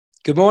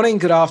Good morning,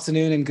 good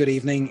afternoon, and good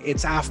evening.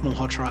 It's Af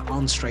Malhotra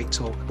on Straight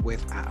Talk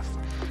with Af.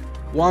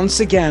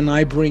 Once again,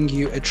 I bring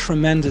you a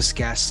tremendous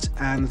guest,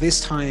 and this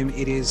time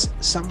it is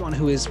someone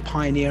who is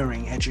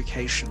pioneering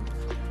education,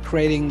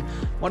 creating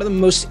one of the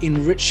most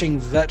enriching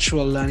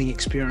virtual learning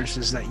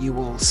experiences that you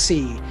will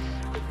see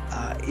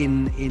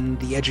in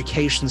the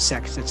education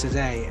sector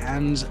today,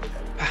 and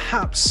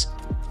perhaps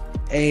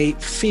a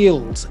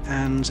field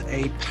and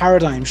a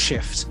paradigm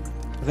shift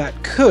that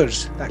could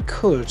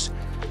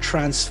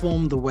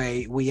transform the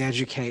way we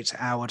educate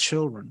our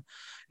children.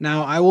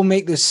 Now, I will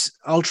make this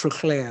ultra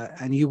clear,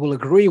 and you will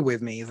agree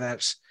with me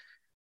that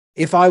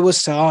if I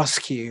was to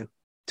ask you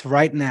to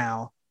right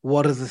now,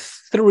 what are the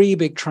three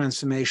big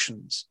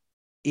transformations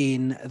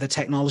in the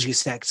technology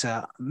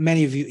sector,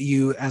 many of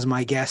you as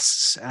my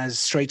guests, as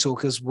straight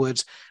talkers,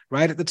 would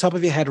right at the top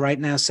of your head right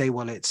now say,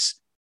 well, it's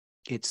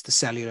the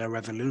cellular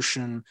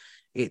revolution,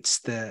 it's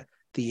the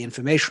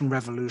information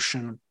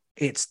revolution,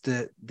 it's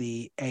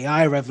the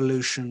AI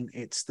revolution,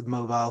 it's the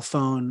mobile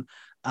phone,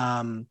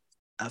 5G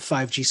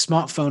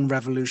smartphone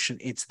revolution,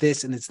 it's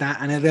this and it's that.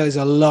 And there's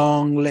a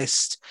long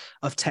list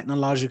of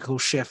technological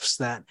shifts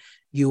that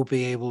you'll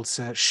be able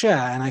to share.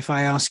 And if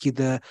I ask you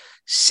the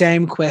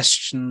same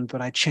question,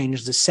 but I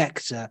change the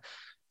sector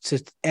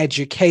to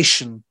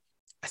education,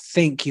 I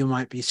think you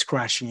might be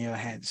scratching your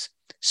heads.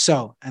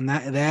 So, and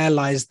there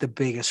lies the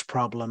biggest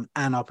problem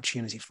and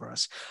opportunity for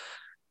us.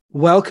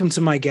 Welcome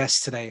to my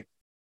guest today,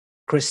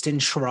 Kristen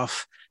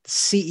Shroff, the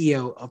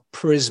CEO of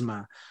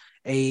Prisma,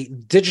 a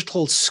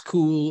digital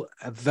school,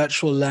 a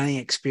virtual learning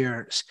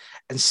experience,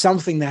 and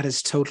something that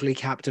has totally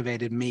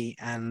captivated me.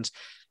 And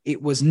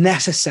it was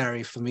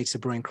necessary for me to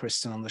bring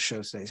Kristen on the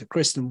show today. So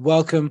Kristen,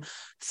 welcome.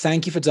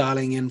 Thank you for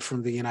dialing in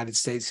from the United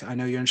States. I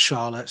know you're in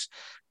Charlotte.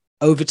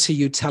 Over to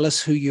you. Tell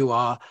us who you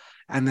are.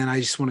 And then I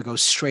just want to go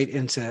straight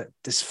into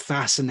this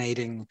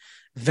fascinating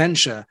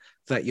venture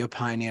that you're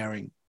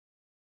pioneering.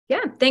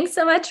 Yeah, thanks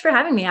so much for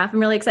having me, Af. I'm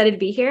really excited to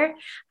be here.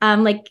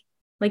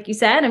 Like you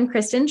said, I'm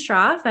Kristen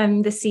Shroff.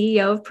 I'm the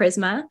CEO of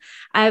Prisma.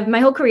 My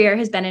whole career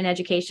has been in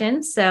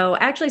education. So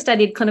I actually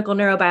studied clinical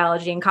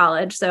neurobiology in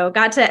college. So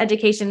got to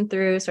education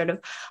through sort of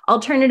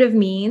alternative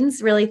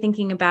means, really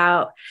thinking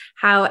about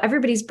how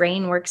everybody's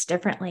brain works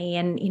differently.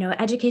 And,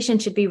 education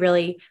should be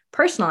really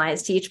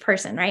personalized to each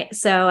person, right?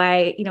 So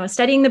I, was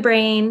studying the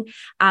brain,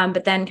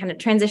 but then kind of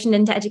transitioned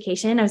into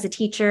education. I was a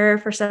teacher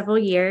for several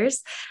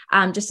years,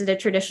 just at a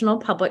traditional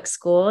public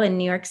school in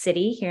New York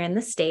City here in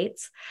the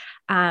States.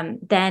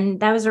 Then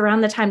that was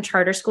around the time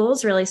charter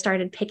schools really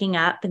started picking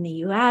up in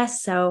the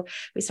US. So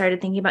we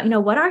started thinking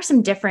about, what are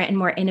some different and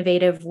more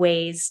innovative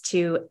ways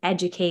to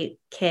educate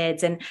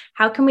kids and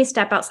how can we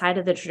step outside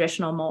of the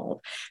traditional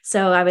mold?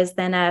 So I was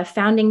then a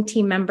founding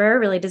team member,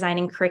 really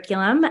designing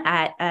curriculum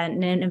at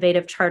an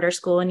innovative charter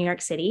school in New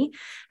York City.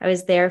 I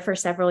was there for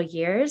several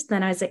years.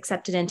 Then I was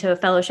accepted into a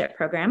fellowship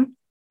program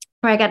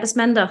where I got to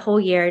spend a whole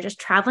year just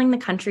traveling the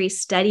country,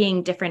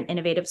 studying different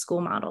innovative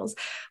school models.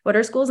 What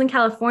are schools in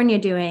California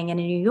doing, and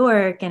in New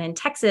York, and in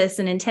Texas,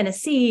 and in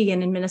Tennessee,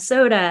 and in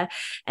Minnesota,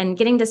 and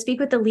getting to speak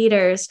with the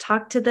leaders,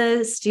 talk to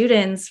the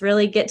students,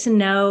 really get to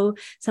know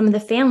some of the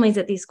families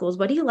at these schools.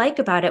 What do you like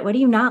about it? What do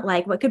you not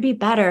like? What could be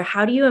better?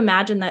 How do you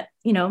imagine that,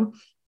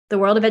 the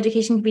world of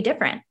education could be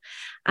different?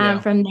 Yeah.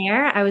 From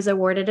there, I was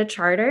awarded a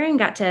charter and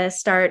got to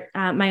start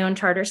my own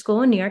charter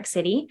school in New York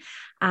City.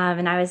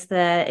 And I was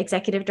the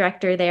executive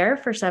director there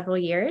for several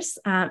years.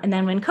 And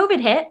then when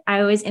COVID hit,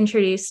 I was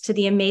introduced to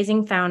the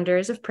amazing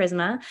founders of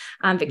Prisma,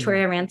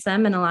 Victoria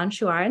Ransom and Alon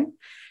Chouard.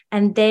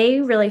 And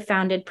they really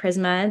founded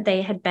Prisma.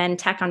 They had been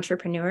tech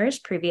entrepreneurs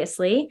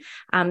previously,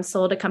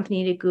 sold a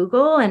company to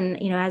Google. And,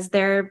 as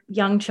their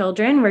young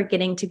children were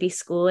getting to be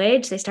school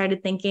age, they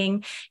started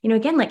thinking,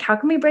 again, like, how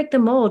can we break the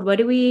mold? What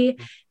do we,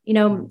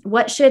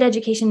 what should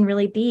education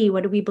really be?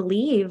 What do we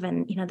believe?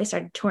 And, they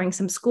started touring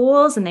some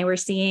schools and they were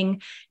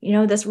seeing,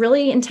 this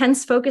really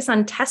intense focus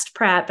on test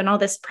prep and all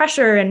this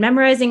pressure and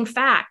memorizing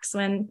facts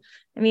when,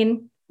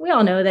 we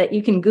all know that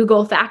you can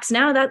Google facts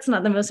now. That's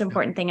not the most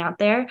important thing out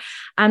there.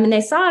 And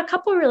they saw a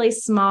couple really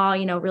small,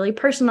 really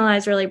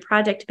personalized, really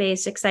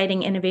project-based,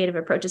 exciting, innovative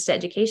approaches to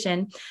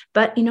education.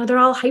 But, they're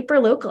all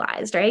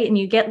hyper-localized, right? And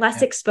you get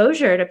less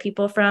exposure to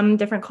people from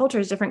different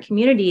cultures, different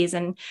communities,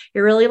 and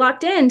you're really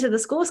locked into the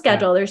school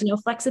schedule. There's no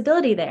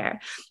flexibility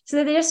there.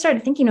 So they just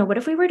started thinking, what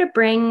if we were to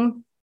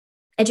bring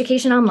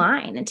education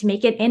online and to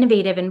make it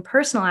innovative and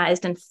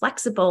personalized and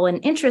flexible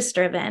and interest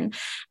driven.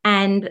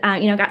 And,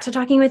 got to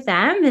talking with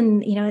them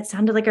and, it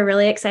sounded like a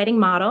really exciting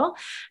model.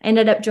 I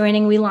ended up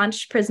joining, we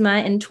launched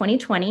Prisma in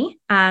 2020.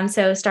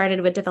 So started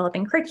with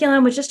developing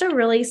curriculum with just a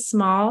really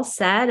small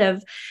set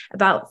of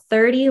about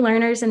 30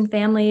 learners and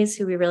families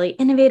who we really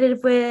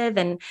innovated with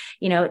and,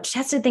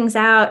 tested things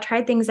out,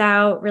 tried things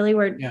out, really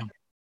were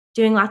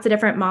doing lots of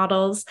different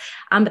models.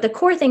 But the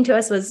core thing to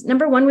us was,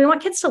 number one, we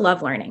want kids to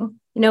love learning.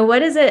 What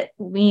does it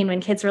mean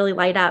when kids really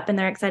light up and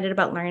they're excited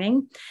about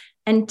learning?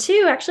 And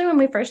two, actually, when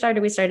we first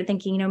started, we started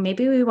thinking,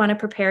 maybe we want to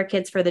prepare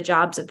kids for the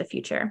jobs of the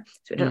future.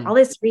 So we did all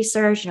this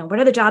research, what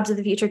are the jobs of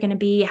the future going to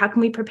be? How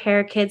can we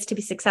prepare kids to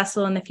be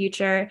successful in the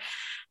future?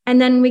 And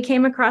then we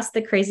came across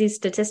the crazy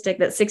statistic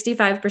that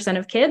 65%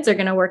 of kids are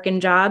going to work in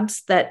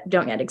jobs that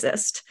don't yet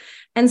exist.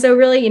 And so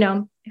really,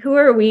 who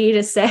are we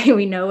to say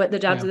we know what the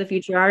jobs of the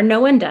future are?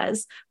 No one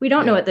does. We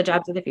don't know what the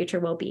jobs of the future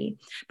will be,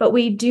 but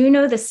we do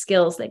know the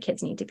skills that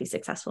kids need to be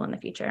successful in the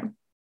future.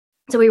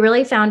 So we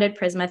really founded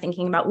Prisma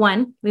thinking about,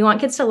 one, we want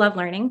kids to love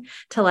learning,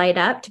 to light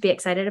up, to be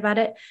excited about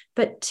it.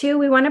 But two,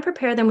 we want to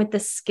prepare them with the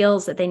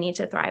skills that they need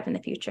to thrive in the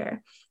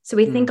future. So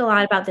we think a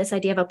lot about this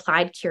idea of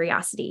applied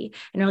curiosity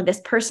and really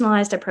this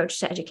personalized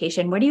approach to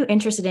education. What are you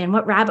interested in?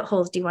 What rabbit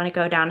holes do you want to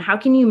go down? How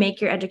can you make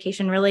your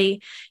education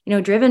really,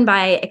 driven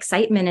by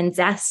excitement and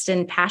zest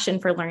and passion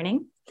for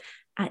learning?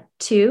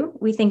 Two,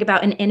 we think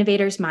about an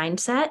innovator's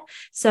mindset.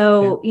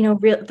 So,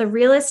 the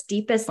realest,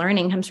 deepest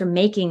learning comes from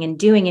making and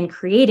doing and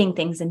creating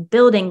things and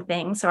building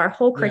things. So our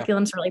whole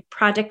curriculum is really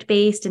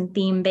project-based and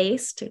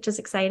theme-based, which is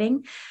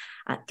exciting.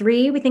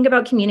 Three, we think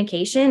about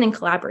communication and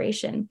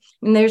collaboration.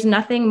 I mean, there's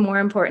nothing more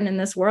important in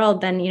this world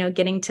than,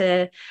 getting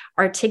to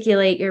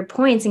articulate your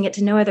points and get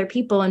to know other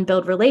people and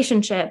build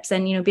relationships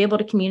and, be able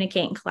to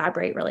communicate and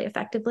collaborate really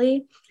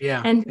effectively.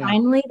 And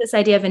finally, this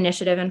idea of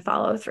initiative and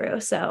follow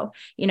through. So,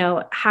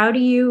 how do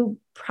you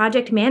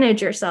project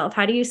manage yourself?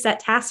 How do you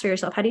set tasks for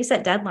yourself? How do you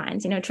set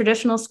deadlines?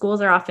 Traditional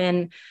schools are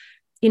often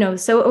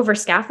so over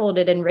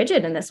scaffolded and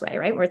rigid in this way,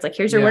 right? Where it's like,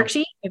 here's your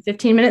worksheet, you have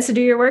 15 minutes to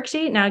do your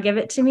worksheet. Now give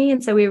it to me.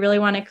 And so we really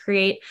want to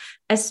create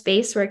a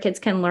space where kids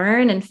can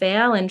learn and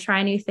fail and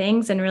try new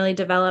things and really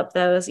develop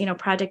those,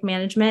 project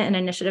management and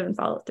initiative and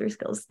follow through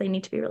skills. They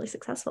need to be really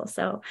successful.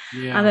 So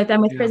I've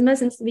been with Prisma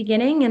since the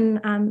beginning,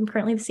 and I'm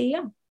currently the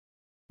CEO.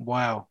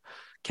 Wow.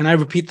 Can I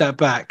repeat that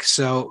back?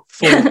 So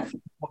 4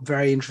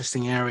 very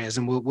interesting areas,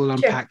 and we'll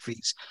unpack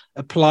these.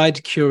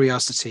 Applied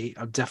curiosity.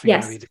 I'm definitely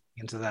going to be digging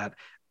into that.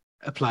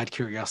 Applied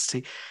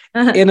curiosity,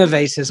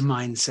 innovators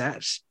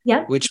mindset,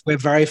 which we're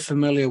very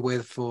familiar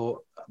with for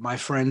my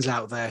friends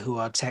out there who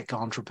are tech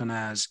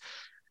entrepreneurs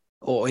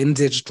or in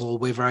digital.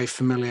 We're very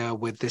familiar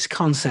with this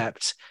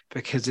concept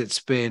because it's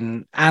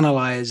been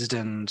analyzed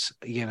and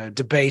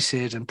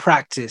debated and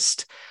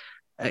practiced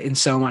in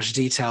so much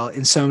detail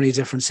in so many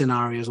different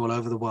scenarios all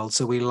over the world.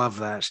 So we love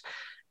that.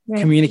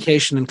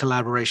 Communication and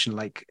collaboration,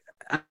 like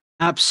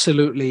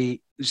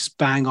absolutely just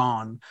bang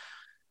on.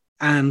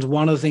 And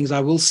one of the things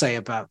I will say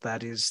about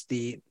that is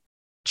the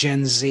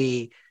Gen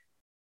Z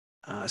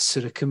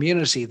sort of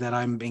community that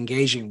I'm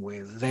engaging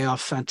with. They are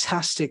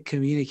fantastic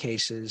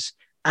communicators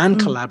and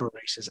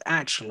collaborators,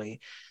 actually,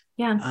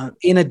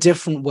 in a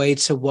different way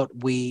to what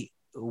we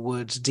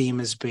would deem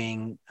as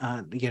being,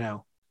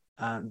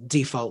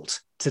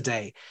 default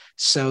today.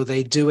 So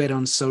they do it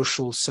on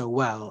social so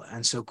well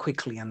and so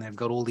quickly, and they've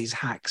got all these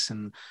hacks,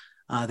 and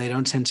they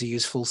don't tend to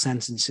use full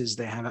sentences.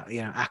 They have,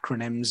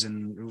 acronyms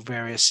and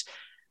various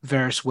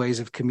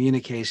ways of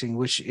communicating,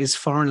 which is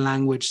foreign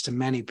language to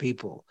many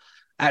people,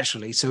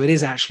 actually. So it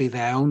is actually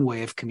their own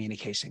way of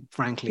communicating,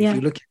 frankly. If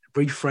you look at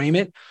reframe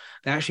it,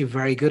 they're actually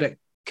very good at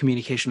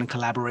communication and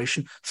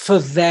collaboration for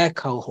their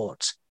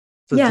cohort,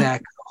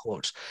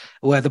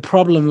 Where the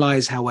problem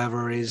lies,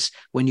 however, is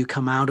when you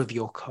come out of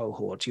your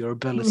cohort, your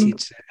ability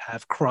to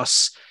have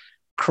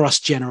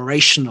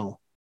cross-generational,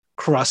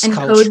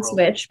 cross-cultural. And code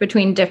switch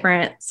between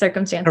different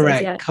circumstances.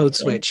 Correct, code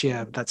switch,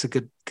 that's a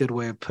good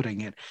way of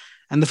putting it.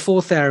 And the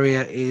fourth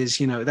area is,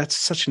 that's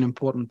such an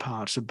important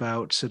part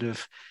about sort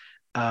of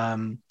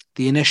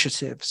the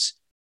initiatives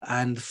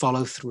and the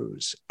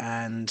follow-throughs,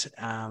 and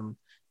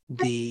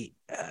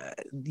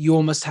you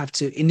almost have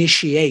to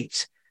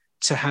initiate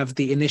to have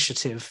the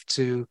initiative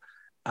to,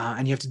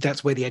 and you have to.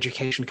 That's where the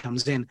education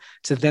comes in,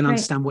 to then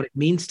understand what it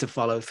means to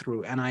follow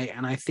through. And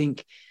I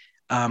think,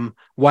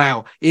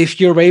 wow, if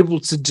you're able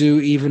to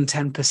do even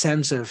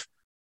 10%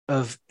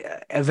 of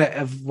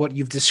what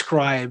you've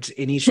described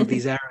in each of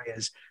these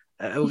areas.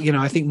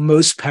 I think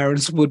most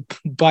parents would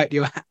bite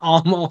your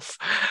arm off,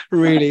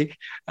 really,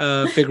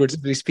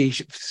 figuratively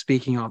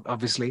speaking,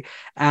 obviously.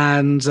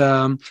 And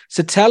so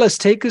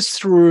take us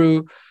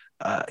through,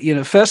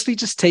 firstly,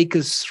 just take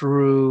us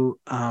through,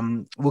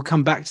 we'll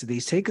come back to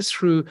these, take us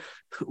through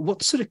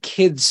what sort of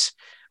kids,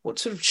 what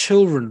sort of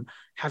children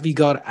have you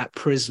got at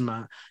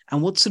Prisma,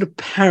 and what sort of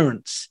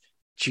parents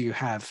do you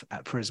have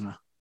at Prisma?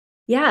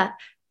 Yeah.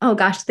 Oh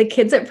gosh, the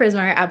kids at Prisma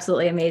are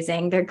absolutely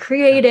amazing. They're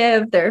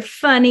creative, they're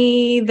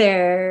funny,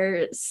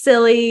 they're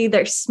silly,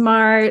 they're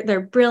smart,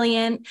 they're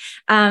brilliant.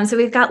 So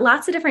we've got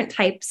lots of different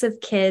types of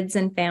kids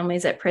and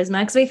families at Prisma,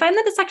 because we find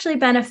that it's actually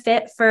been a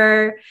fit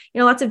for,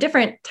 lots of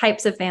different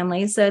types of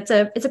families. So it's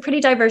a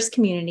pretty diverse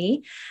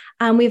community.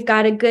 We've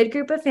got a good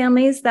group of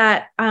families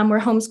that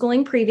were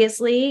homeschooling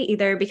previously,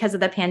 either because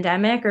of the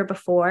pandemic or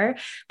before,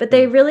 but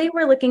they really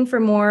were looking for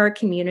more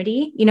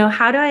community.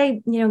 How do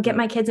I, get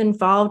my kids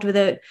involved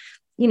with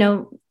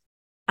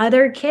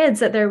other kids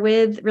that they're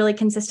with really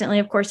consistently?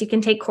 Of course, you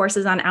can take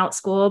courses on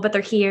OutSchool, but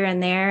they're here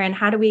and there. And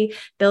how do we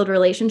build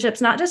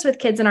relationships, not just with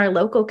kids in our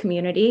local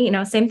community?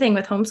 Same thing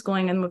with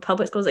homeschooling and with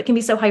public schools. It can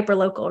be so hyper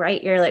local,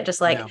 right? You're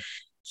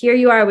here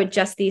you are with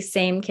just these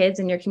same kids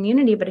in your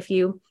community. But if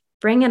you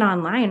bring it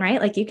online, right?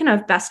 Like you can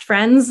have best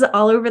friends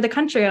all over the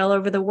country, all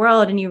over the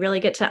world, and you really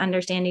get to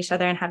understand each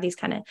other and have these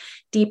kind of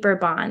deeper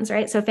bonds,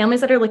 right? So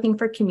families that are looking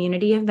for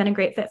community have been a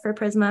great fit for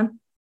Prisma.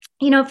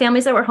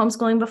 Families that were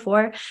homeschooling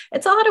before,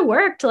 it's a lot of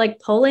work to like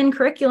pull in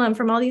curriculum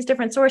from all these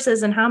different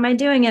sources. And how am I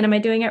doing it? Am I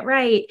doing it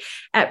right?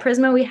 At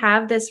Prisma, we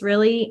have this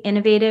really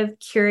innovative,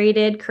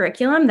 curated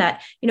curriculum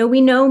that,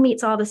 we know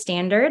meets all the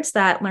standards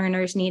that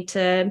learners need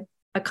to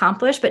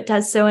accomplish, but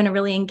does so in a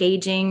really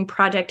engaging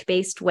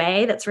project-based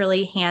way that's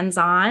really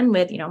hands-on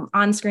with,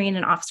 on-screen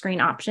and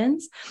off-screen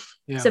options.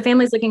 Yeah. So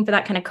families looking for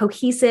that kind of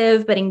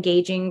cohesive but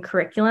engaging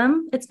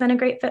curriculum, it's been a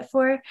great fit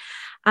for.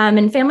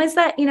 And families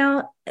that,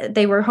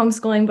 they were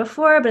homeschooling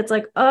before, but it's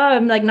like, oh,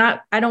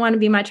 I don't want to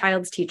be my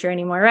child's teacher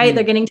anymore, right?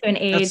 They're getting to an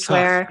age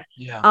where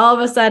all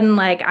of a sudden,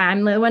 like,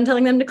 I'm the one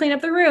telling them to clean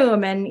up the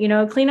room and,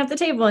 clean up the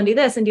table and do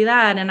this and do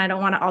that. And I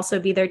don't want to also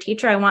be their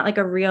teacher. I want like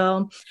a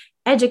real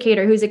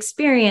educator who's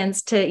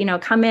experienced to,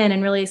 come in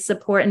and really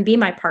support and be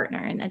my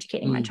partner in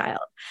educating my child.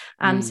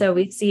 So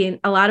we've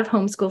seen a lot of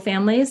homeschool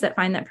families that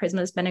find that Prisma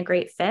has been a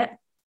great fit.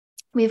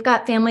 We've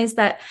got families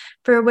that,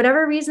 for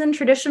whatever reason,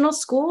 traditional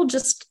school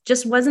just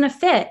wasn't a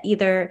fit,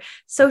 either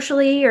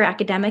socially or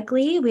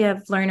academically. We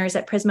have learners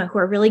at Prisma who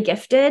are really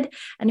gifted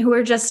and who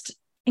are just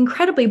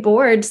incredibly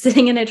bored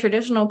sitting in a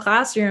traditional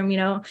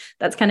classroom,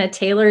 that's kind of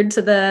tailored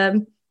to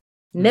the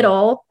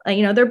middle.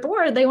 They're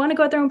bored. They want to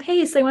go at their own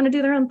pace. They want to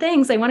do their own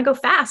things. They want to go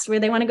fast where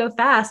they want to go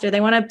fast, or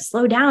they want to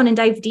slow down and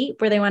dive deep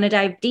where they want to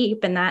dive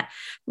deep. And that,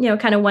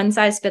 kind of one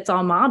size fits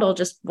all model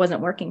just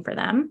wasn't working for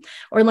them.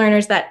 Or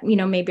learners that,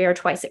 maybe are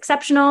twice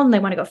exceptional and they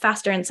want to go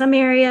faster in some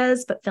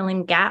areas, but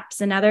filling gaps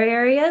in other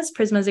areas.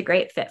 Prisma is a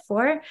great fit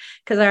for,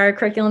 because our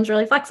curriculum is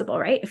really flexible,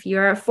 right? If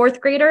you're a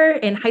fourth grader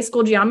in high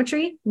school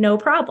geometry, no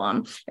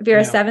problem. If you're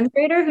a seventh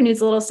grader who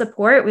needs a little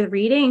support with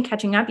reading and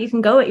catching up, you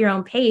can go at your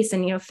own pace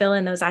and, fill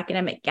in those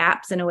academic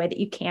gaps in a way that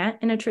you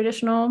can't in a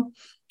traditional,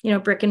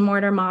 brick and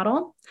mortar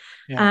model.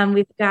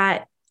 We've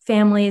got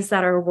families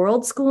that are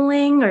world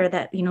schooling, or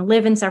that,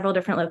 live in several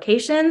different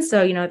locations.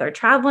 So, they're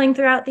traveling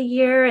throughout the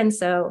year. And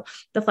so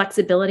the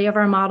flexibility of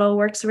our model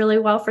works really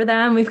well for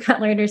them. We've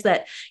got learners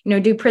that,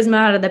 do Prisma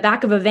out of the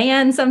back of a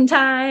van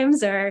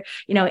sometimes, or,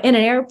 in an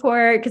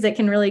airport, because it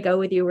can really go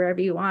with you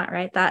wherever you want,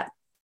 right? That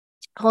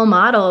whole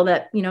model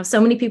that,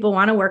 so many people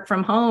want to work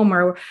from home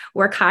or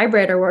work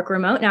hybrid or work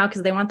remote now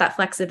because they want that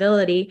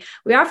flexibility.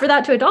 We offer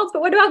that to adults,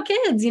 but what about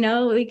kids?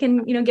 We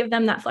can, give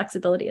them that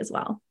flexibility as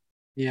well.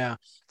 Yeah.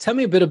 Tell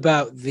me a bit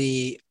about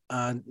the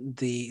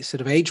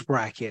sort of age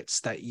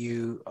brackets that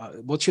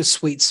what's your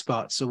sweet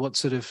spot? So what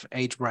sort of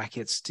age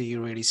brackets do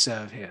you really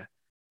serve here?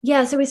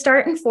 Yeah, so we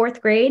start in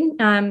fourth grade.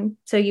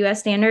 So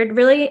US standard,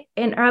 really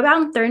in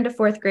around third to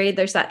fourth grade,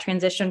 there's that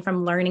transition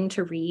from learning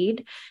to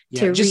read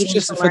to reading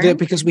to learn.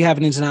 Because we have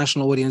an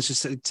international audience,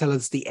 just to tell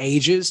us the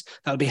ages.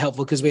 That would be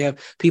helpful, because we have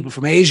people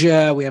from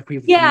Asia, we have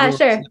people from Europe,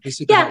 sure.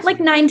 Yeah, helpful. Like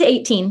 9 to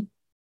 18.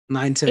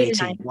 9 to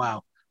 18.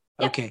 Wow.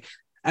 Yep. Okay.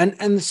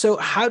 And so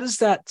how does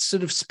that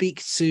sort of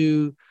speak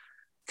to,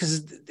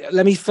 because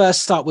let me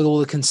first start with all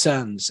the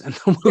concerns, and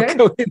then we'll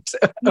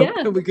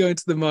go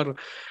into the model.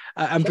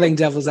 I'm playing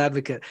devil's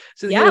advocate.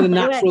 So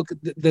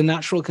the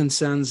natural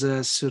concerns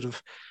are sort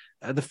of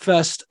the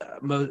first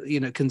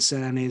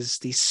concern is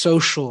the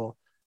social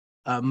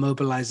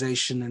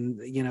mobilization, and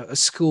a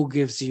school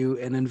gives you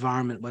an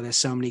environment where there's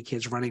so many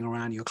kids running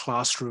around your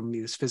classroom,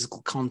 there's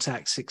physical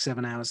contact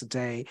 6-7 hours a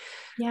day,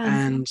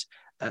 and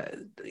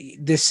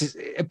this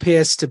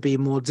appears to be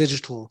more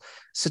digital.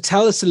 So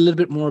tell us a little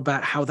bit more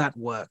about how that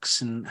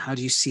works, and how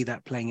do you see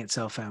that playing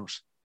itself out?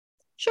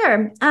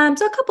 Sure.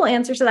 So a couple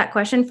answers to that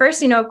question.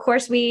 First, of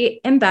course, we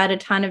embed a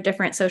ton of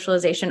different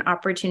socialization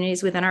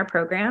opportunities within our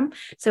program.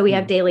 So we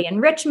have daily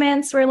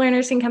enrichments where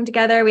learners can come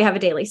together. We have a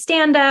daily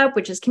stand-up,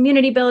 which is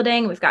community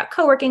building. We've got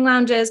co-working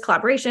lounges,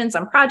 collaborations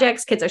on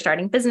projects. Kids are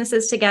starting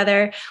businesses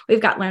together.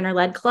 We've got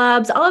learner-led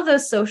clubs. All of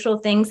those social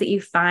things that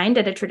you find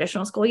at a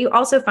traditional school, you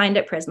also find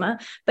at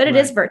Prisma, but it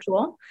is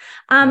virtual.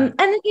 And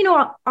then,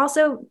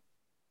 also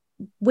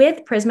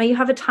with Prisma, you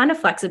have a ton of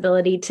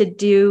flexibility to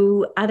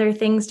do other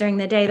things during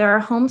the day. There are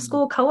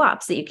homeschool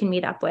co-ops that you can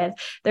meet up with.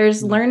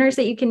 There's learners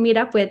that you can meet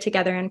up with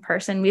together in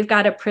person. We've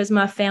got a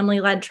Prisma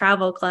family-led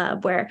travel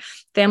club where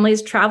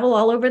families travel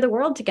all over the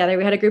world together.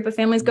 We had a group of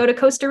families go to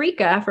Costa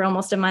Rica for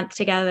almost a month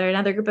together.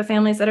 Another group of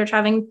families that are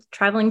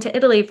traveling to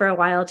Italy for a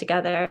while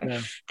together.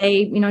 Yeah.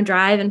 They,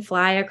 drive and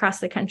fly across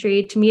the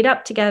country to meet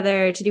up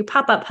together, to do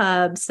pop-up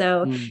hubs.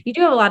 So you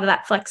do have a lot of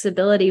that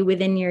flexibility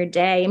within your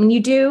day. I mean, you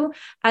do,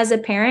 as a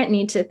parent,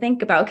 need to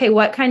think about, okay,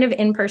 what kind of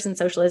in-person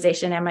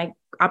socialization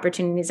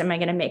opportunities am I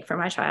going to make for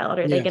my child?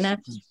 Are they going to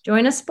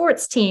join a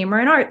sports team or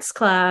an arts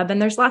club?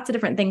 And there's lots of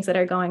different things that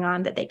are going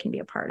on that they can be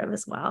a part of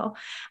as well.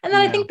 And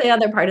then I think the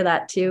other part of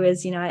that too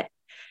is,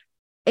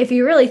 if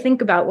you really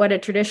think about what a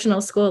traditional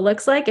school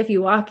looks like, if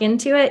you walk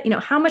into it,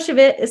 how much of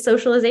it is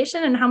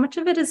socialization and how much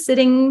of it is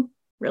sitting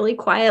really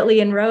quietly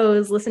in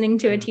rows, listening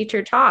to a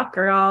teacher talk,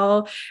 or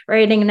all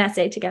writing an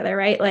essay together,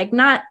 right? Like,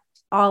 not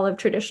all of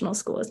traditional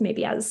school is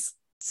maybe as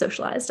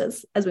socialized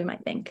as we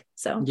might think.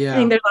 So I Yeah.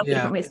 think there's lots of Yeah.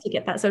 different ways to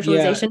get that Yeah.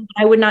 socialization.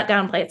 I would not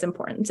downplay its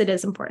importance. It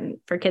is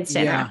important for kids to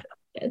Yeah. interact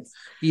with kids.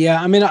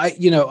 Yeah, I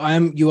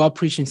mean, you are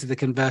preaching to the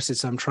converted,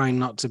 so I'm trying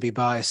not to be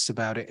biased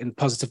about it and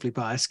positively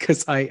biased,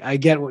 because I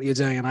get what you're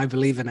doing and I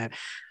believe in it.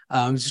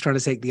 I'm just trying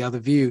to take the other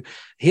view.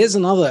 Here's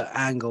another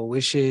angle,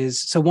 which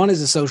is, so one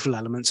is the social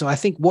element. So I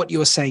think what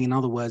you're saying, in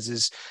other words,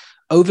 is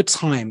over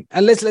time,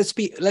 and let's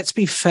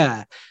be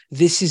fair,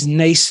 this is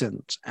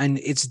nascent and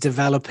it's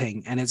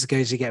developing and it's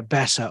going to get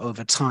better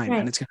over time, Right.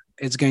 and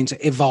it's going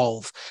to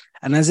evolve.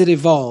 And as it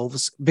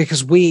evolves,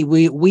 because we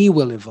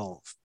will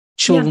evolve.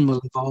 Children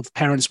will evolve,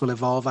 parents will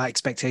evolve, our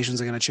expectations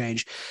are going to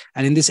change.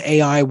 And in this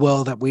AI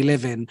world that we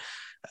live in,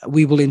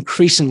 we will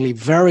increasingly,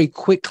 very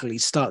quickly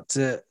start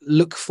to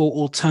look for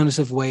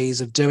alternative ways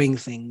of doing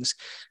things.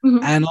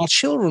 Mm-hmm. And our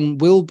children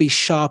will be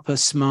sharper,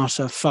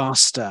 smarter,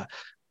 faster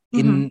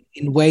in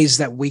ways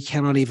that we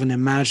cannot even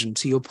imagine.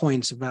 To your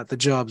point about the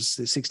jobs,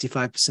 the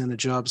 65% of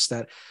jobs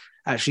that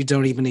actually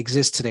don't even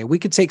exist today. We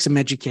could take some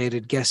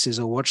educated guesses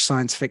or watch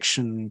science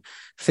fiction,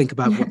 think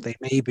about what they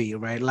may be,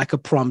 right? Like a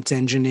prompt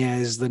engineer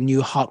is the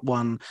new hot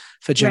one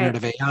for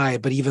generative AI,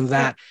 but even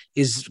that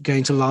is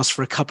going to last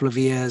for a couple of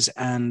years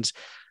and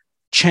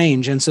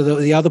change. And so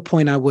the other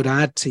point I would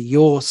add to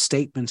your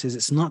statement is,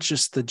 it's not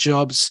just the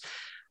jobs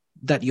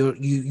that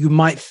you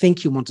might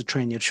think you want to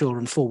train your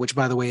children for, which,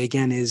 by the way,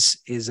 again, is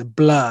a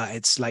blur.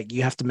 It's like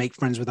you have to make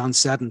friends with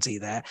uncertainty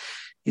there.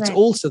 It's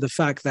also the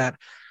fact that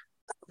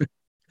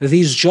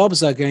these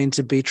jobs are going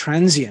to be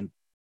transient.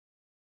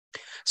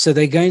 So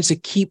they're going to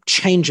keep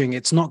changing.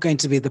 It's not going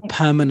to be the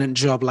permanent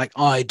job, like,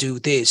 oh, I do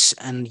this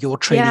and you're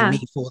training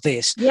me for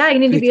this. Yeah, you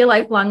need to be a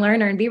lifelong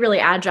learner and be really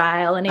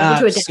agile and able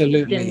to adapt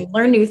and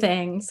learn new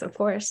things, of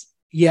course.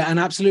 Yeah, and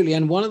absolutely.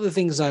 And one of the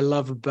things I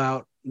love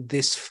about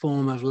this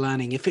form of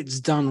learning, if it's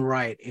done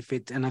right,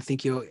 and I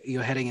think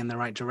you're heading in the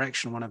right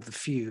direction, one of the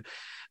few,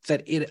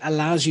 that it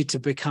allows you to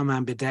become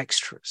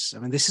ambidextrous. I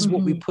mean, this is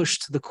what we push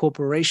to the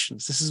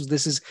corporations.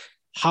 This is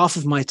half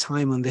of my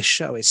time on this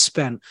show is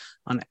spent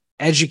on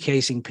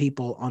educating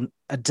people on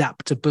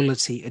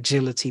adaptability,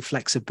 agility,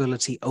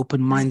 flexibility,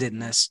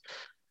 open-mindedness,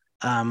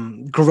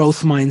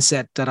 growth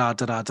mindset,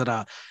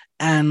 da-da.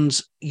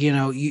 And,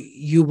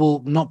 you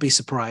will not be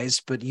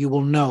surprised, but you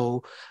will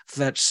know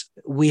that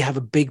we have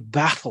a big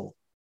battle.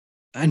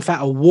 In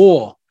fact, a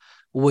war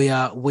we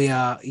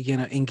are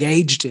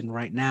engaged in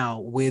right now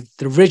with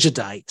the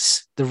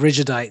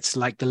rigidites,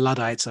 like the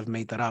Luddites. I've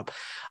made that up.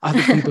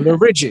 Other people are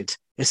rigid,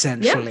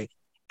 essentially.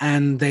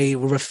 And they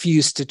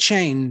refuse to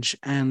change,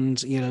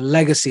 and,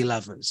 legacy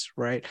lovers,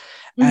 right?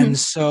 And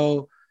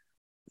so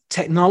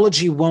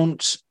technology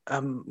won't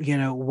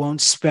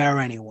spare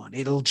anyone.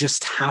 It'll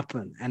just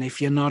happen. And if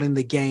you're not in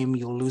the game,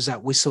 you'll lose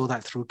out. We saw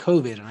that through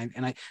COVID.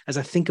 And I, as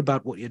I think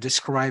about what you're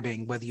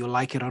describing, whether you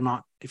like it or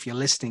not, if you're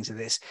listening to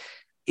this,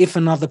 if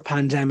another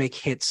pandemic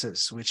hits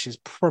us, which is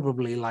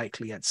probably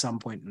likely at some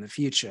point in the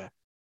future,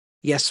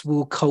 yes,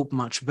 we'll cope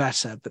much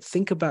better. But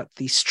think about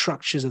the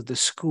structures of the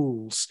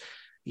schools.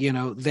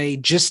 They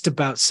just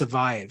about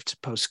survived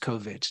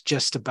post-COVID,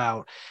 just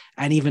about.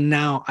 And even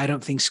now, I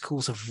don't think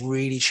schools have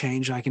really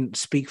changed. I can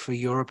speak for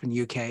Europe and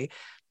UK,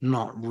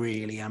 not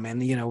really. I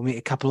mean,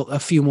 a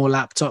few more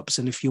laptops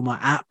and a few more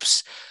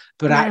apps,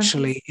 but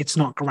actually it's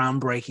not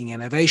groundbreaking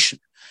innovation.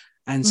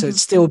 And so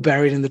it's still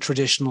buried in the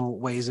traditional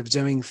ways of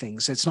doing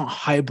things. So it's not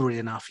hybrid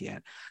enough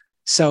yet.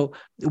 So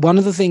one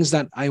of the things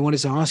that I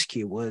wanted to ask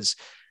you was,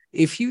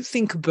 if you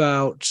think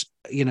about,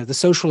 the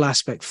social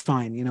aspect,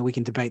 fine, we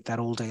can debate that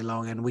all day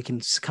long, and we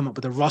can come up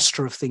with a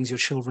roster of things your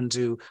children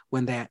do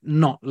when they're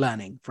not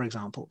learning, for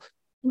example.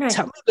 Right.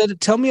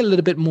 Tell me a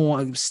little bit more.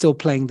 I'm still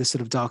playing the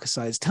sort of darker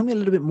sides. Tell me a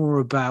little bit more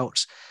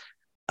about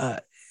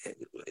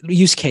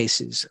use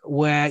cases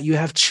where you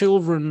have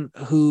children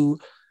who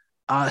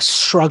are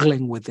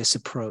struggling with this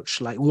approach.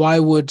 Like, why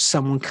would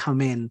someone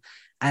come in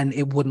and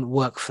it wouldn't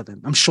work for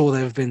them? I'm sure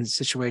there have been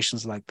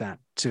situations like that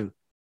too.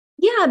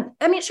 Yeah.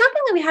 I mean,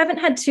 shockingly, we haven't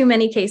had too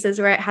many cases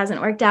where it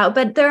hasn't worked out,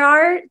 but there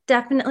are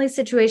definitely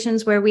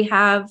situations where we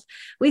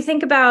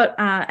think about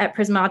at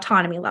Prisma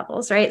autonomy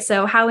levels, right?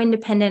 So how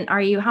independent are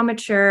you? How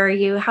mature are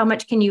you? How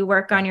much can you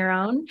work on your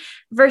own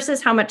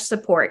versus how much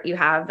support you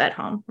have at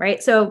home,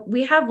 right? So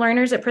we have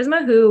learners at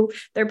Prisma who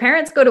their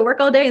parents go to work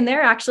all day and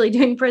they're actually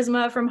doing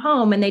Prisma from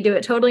home, and they do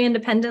it totally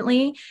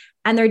independently.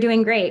 And they're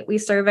doing great. We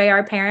survey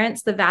our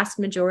parents. The vast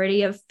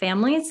majority of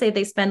families say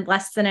they spend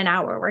less than an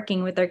hour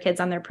working with their kids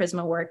on their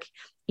Prisma work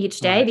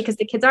each day, because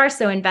the kids are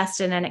so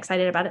invested and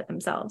excited about it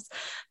themselves.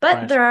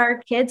 But there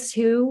are kids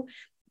who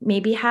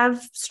maybe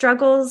have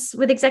struggles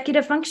with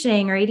executive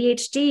functioning or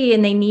ADHD,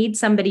 and they need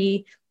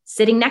somebody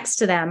sitting next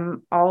to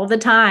them all the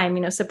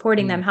time,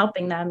 supporting them,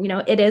 helping them.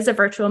 It is a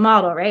virtual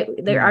model, right?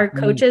 There are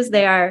coaches,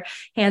 they are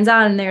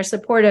hands-on and they're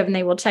supportive, and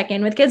they will check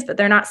in with kids, but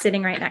they're not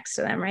sitting right next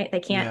to them, right? They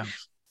can't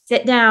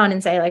sit down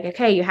and say, like,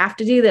 okay, you have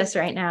to do this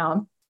right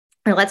now,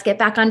 or let's get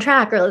back on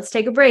track, or let's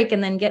take a break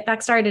and then get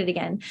back started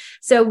again.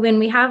 So when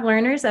we have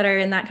learners that are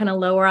in that kind of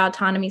lower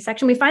autonomy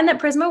section, we find that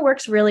Prisma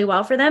works really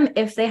well for them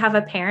if they have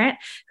a parent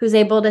who's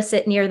able to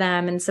sit near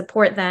them and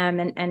support them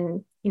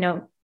and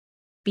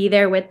be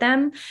there with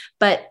them.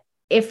 But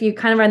if you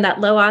kind of run that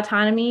low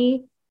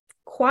autonomy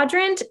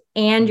quadrant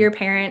and your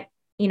parent,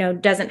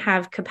 doesn't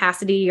have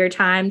capacity or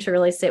time to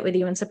really sit with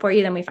you and support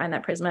you, then we find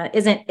that Prisma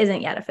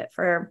isn't yet a fit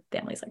for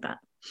families like that.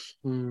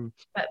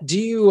 But do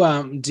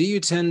you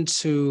tend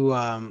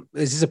to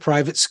is this a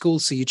private school,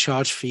 so you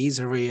charge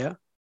fees every year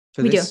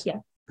for this? We do,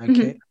 yeah.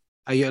 Okay.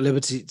 Are you at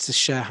liberty to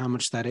share how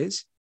much that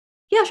is?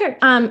 Yeah, sure.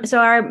 So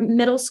our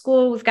middle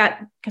school, we've got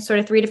sort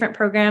of 3 different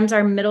programs.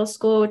 Our middle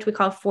school, which we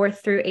call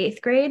 4th through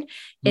 8th grade,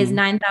 is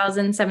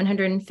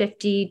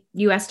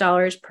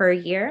 $9,750 per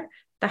year.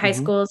 The high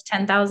school is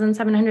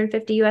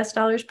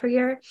 $10,750 per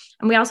year.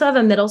 And we also have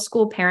a middle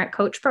school parent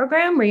coach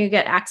program where you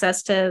get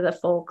access to the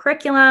full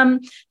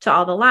curriculum, to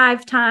all the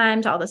live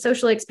time, to all the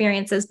social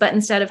experiences. But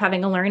instead of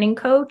having a learning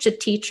coach, a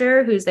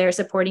teacher who's there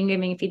supporting,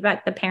 giving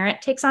feedback, the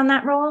parent takes on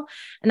that role.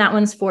 And that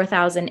one's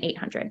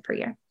 $4,800 per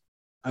year.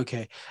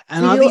 Okay.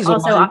 And we do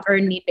also offer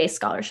need-based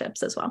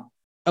scholarships as well.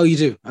 Oh, you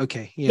do?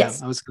 Okay. Yeah.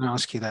 Yes. I was going to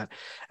ask you that.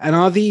 And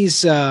are these,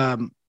 so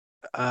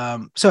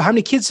how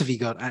many kids have you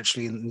got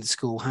actually in the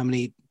school? How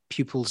many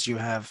pupils do you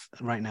have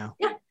right now?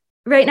 Yeah.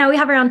 Right now we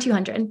have around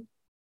 200.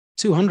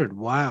 200.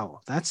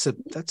 Wow. That's a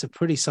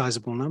pretty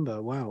sizable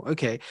number. Wow.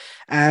 Okay.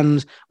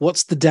 And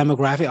what's the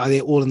demographic? Are they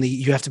all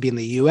you have to be in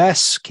the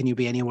US? Can you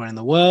be anywhere in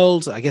the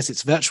world? I guess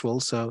it's virtual.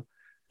 So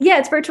yeah,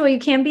 it's virtual. You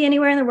can be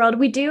anywhere in the world.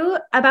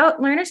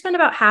 Learners spend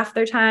about half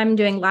their time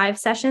doing live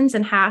sessions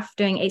and half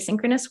doing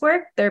asynchronous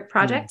work, their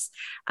projects.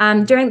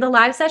 During the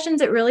live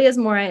sessions, it really is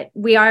more,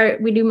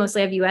 we do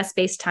mostly have US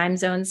based time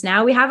zones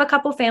now. We have a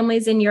couple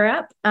families in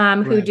Europe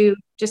who do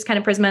just kind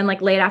of Prisma in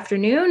like late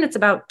afternoon. It's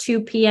about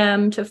 2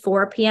 p.m. to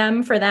 4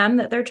 p.m. for them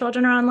that their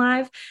children are on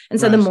live. And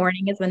so the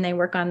morning is when they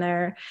work on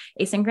their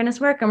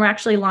asynchronous work. And we're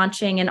actually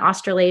launching in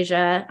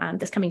Australasia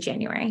this coming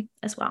January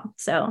as well.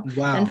 So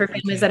and for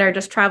families that are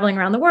just traveling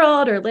around the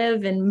world or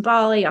live in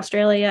Bali,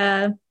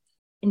 Australia,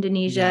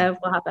 Indonesia,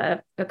 we'll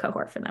have a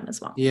cohort for them as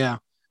well. Yeah.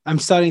 I'm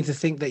starting to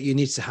think that you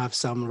need to have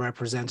some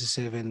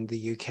representative in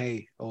the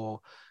UK or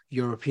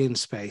European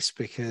space,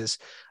 because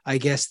I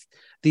guess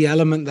the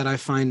element that I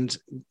find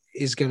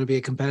is going to be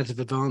a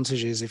competitive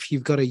advantage is if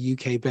you've got a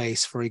UK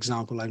base, for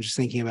example, I'm just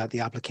thinking about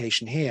the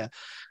application here.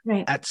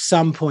 Right. At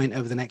some point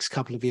over the next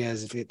couple of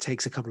years, if it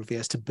takes a couple of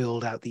years to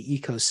build out the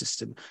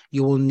ecosystem,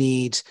 you will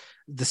need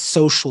the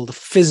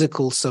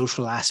physical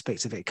social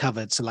aspect of it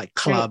covered. So like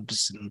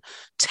clubs and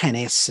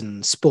tennis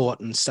and sport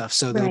and stuff.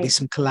 So there'll be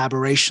some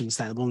collaborations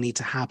that will need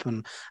to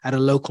happen at a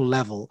local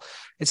level.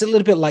 It's a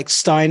little bit like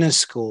Steiner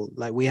School.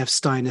 Like we have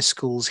Steiner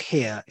schools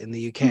here in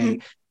the UK,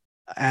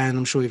 and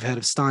I'm sure you've heard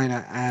of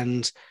Steiner,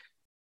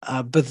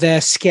 but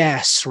they're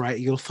scarce, right?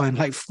 You'll find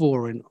like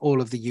 4 in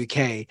all of the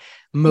UK,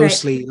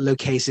 mostly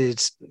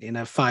located in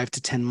a 5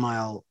 to 10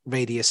 mile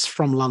radius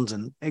from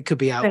London. It could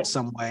be out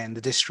somewhere in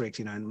the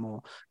district, in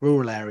more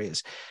rural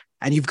areas.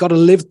 And you've got to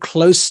live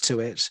close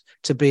to it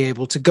to be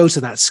able to go to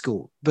that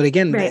school. But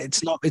again,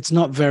 it's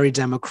not very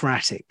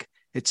democratic.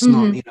 It's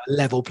not a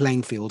level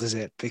playing field, is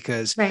it?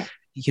 Because,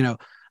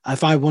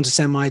 if I want to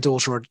send my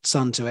daughter or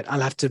son to it,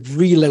 I'll have to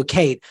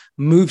relocate,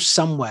 move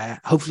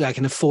somewhere. Hopefully I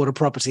can afford a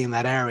property in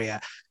that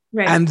area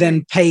and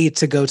then pay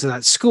to go to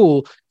that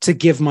school to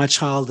give my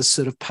child the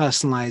sort of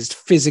personalized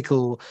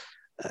physical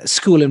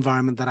school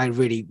environment that I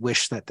really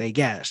wish that they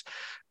get.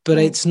 But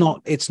it's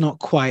not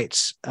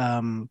quite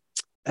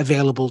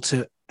available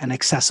to and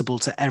accessible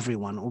to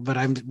everyone. But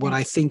what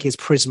I think is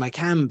Prisma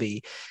can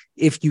be,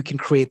 if you can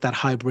create that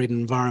hybrid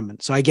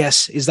environment. So I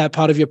guess, is that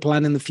part of your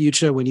plan in the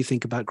future when you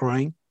think about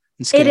growing?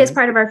 It is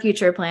part of our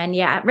future plan.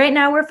 Yeah. Right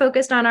now we're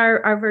focused on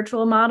our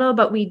virtual model,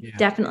 but we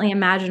definitely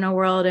imagine a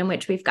world in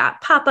which we've got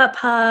pop-up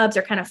hubs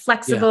or kind of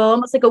flexible,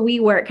 almost like a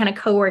WeWork kind of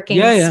co-working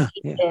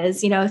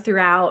spaces,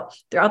 throughout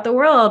the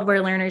world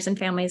where learners and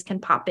families can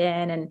pop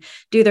in and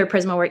do their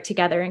Prisma work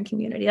together in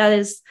community. That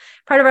is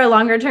part of our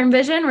longer term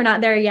vision. We're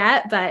not there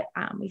yet, but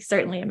we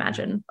certainly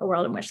imagine a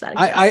world in which that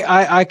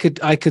exists.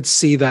 I could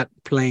see that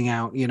playing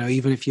out,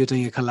 even if you're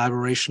doing a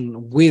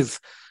collaboration with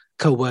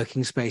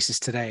co-working spaces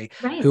today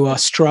who are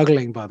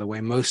struggling, by the way,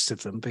 most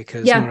of them,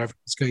 because not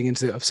everyone's going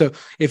into it. So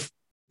if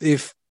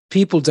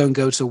people don't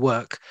go to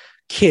work,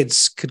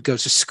 kids could go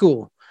to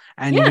school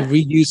and you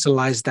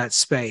reutilize that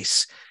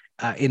space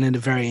in a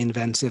very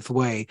inventive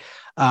way.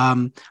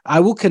 I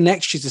will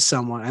connect you to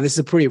someone, and this is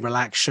a pretty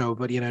relaxed show,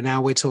 but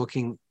now we're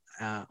talking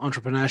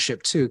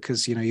entrepreneurship too,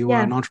 because you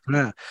are an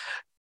entrepreneur.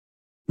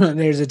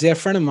 There's a dear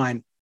friend of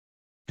mine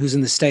who's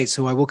in the States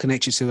who I will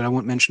connect you to, and I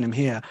won't mention him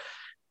here,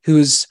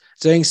 who's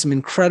doing some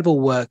incredible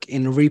work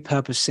in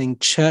repurposing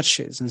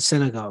churches and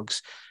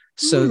synagogues.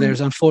 So there's,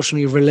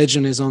 unfortunately,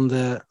 religion is on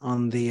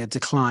the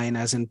decline,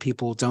 as in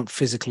people don't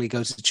physically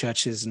go to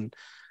churches and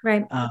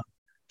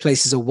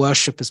places of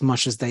worship as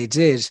much as they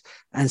did.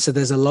 And so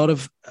there's a lot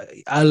of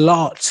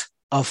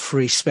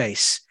free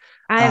space.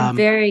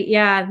 The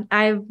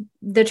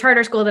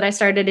charter school that I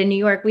started in New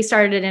York, we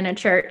started in a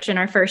church in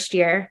our first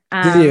year.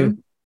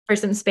 For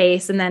some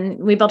space, and then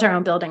we built our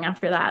own building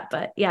after that.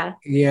 But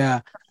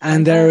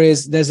and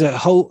there's a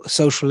whole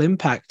social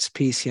impact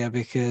piece here,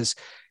 because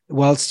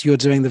whilst you're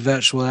doing the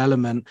virtual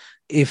element,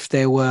 if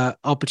there were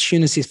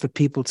opportunities for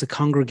people to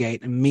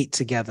congregate and meet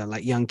together,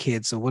 like young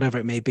kids or whatever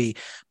it may be,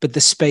 but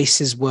the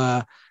spaces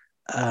were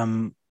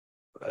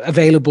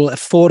available,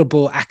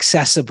 affordable,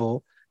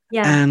 accessible.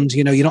 Yeah. And,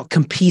 you're not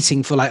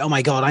competing for like, oh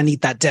my God, I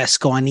need that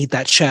desk or I need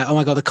that chair. Oh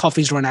my God, the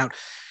coffee's run out.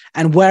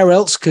 And where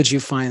else could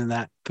you find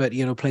that? But,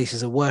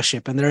 places of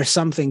worship. And there is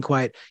something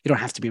quite, you don't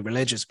have to be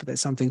religious, but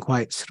there's something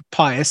quite sort of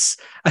pious,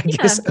 I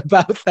guess,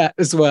 about that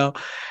as well.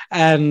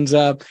 And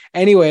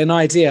anyway, an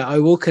idea, I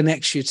will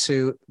connect you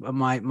to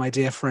my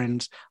dear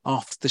friend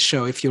after the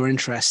show if you're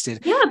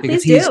interested. Yeah,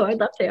 please do. I'd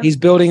love to. He's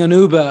building an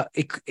Uber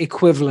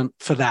equivalent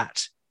for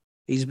that.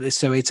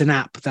 So it's an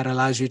app that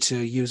allows you to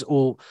use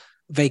all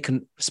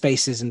vacant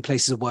spaces and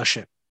places of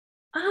worship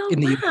in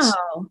the US.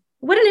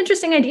 What an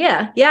interesting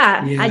idea.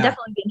 Yeah, I'd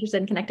definitely be interested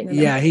in connecting with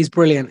him. Yeah, he's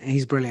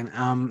brilliant.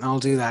 I'll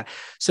do that.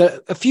 So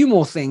a few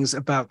more things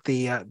about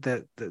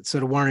the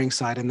sort of worrying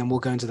side, and then we'll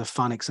go into the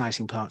fun,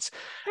 exciting parts.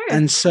 Sure.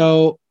 And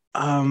so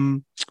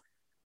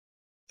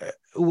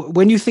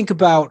when you think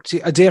about,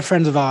 a dear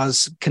friend of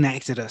ours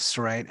connected us,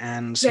 right?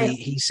 And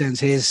he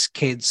sends his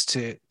kids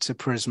to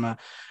Prisma.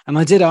 And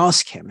I did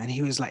ask him, and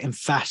he was like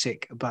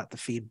emphatic about the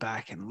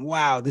feedback and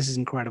wow, this is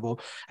incredible.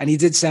 And he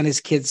did send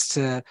his kids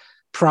to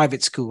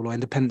private school or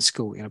independent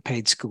school,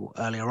 paid school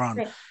earlier on.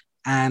 Right.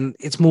 And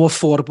it's more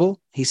affordable.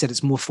 He said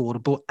it's more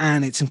affordable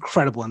and it's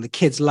incredible. And the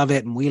kids love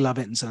it and we love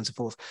it and so on and so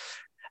forth.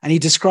 And he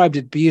described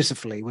it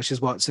beautifully, which is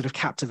what sort of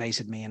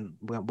captivated me and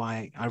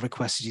why I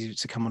requested you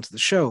to come onto the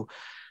show.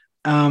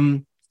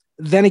 Then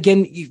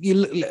again,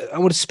 I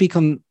want to speak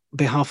on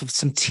behalf of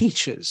some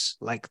teachers,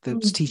 like the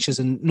teachers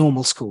in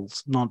normal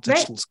schools, not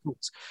digital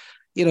schools.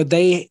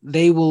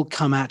 They will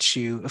come at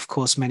you, of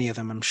course, many of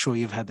them, I'm sure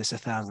you've had this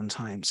 1,000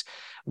 times,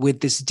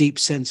 with this deep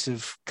sense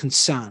of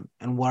concern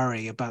and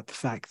worry about the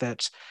fact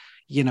that,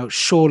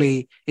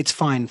 surely it's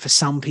fine for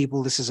some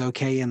people, this is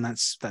okay, and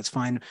that's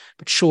fine.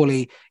 But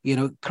surely,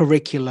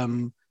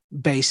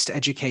 curriculum-based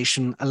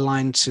education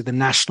aligned to the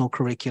national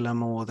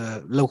curriculum or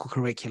the local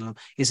curriculum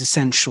is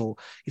essential.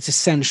 It's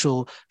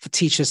essential for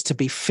teachers to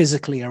be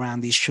physically around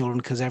these children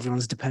because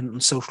everyone's dependent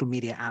on social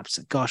media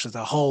apps. Gosh,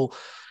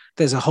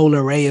 there's a whole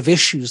array of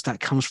issues that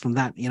comes from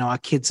that. Our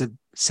kids are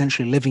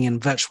essentially living in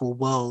virtual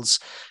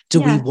worlds.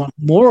 Do we want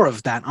more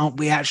of that? Aren't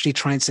we actually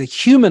trying to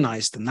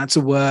humanize them? That's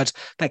a word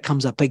that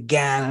comes up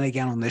again and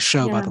again on this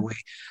show, by the way,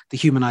 the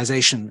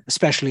humanization,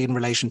 especially in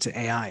relation to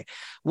AI.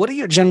 What are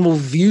your general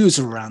views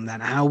around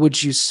that? How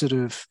would you sort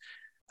of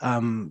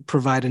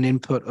provide an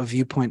input or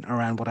viewpoint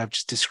around what I've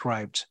just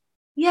described?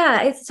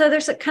 Yeah, so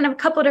there's a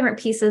couple of different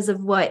pieces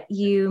of what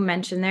you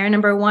mentioned there.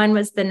 Number one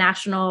was the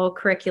national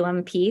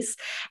curriculum piece.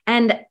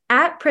 And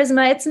at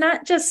Prisma, it's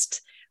not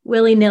just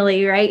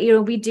willy-nilly,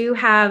 right? We do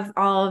have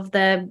all of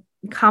the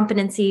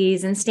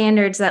competencies and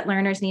standards that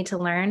learners need to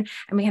learn.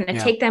 And we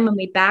take them and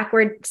we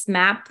backwards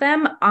map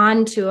them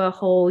onto a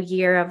whole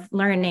year of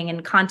learning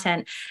and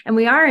content. And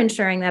we are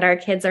ensuring that our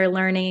kids are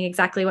learning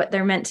exactly what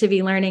they're meant to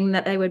be learning,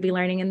 that they would be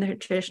learning in their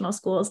traditional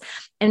schools.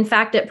 In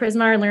fact, at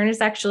Prisma, our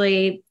learners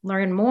actually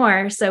learn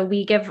more. So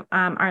we give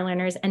our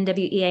learners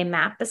NWEA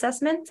MAP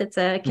assessments. It's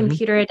a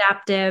computer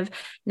adaptive,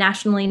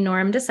 nationally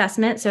normed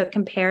assessment. So it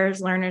compares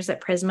learners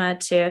at Prisma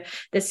to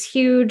this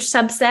huge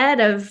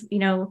subset of,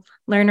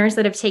 learners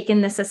that have taken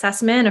this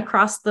assessment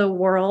across the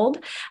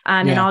world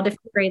in all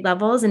different grade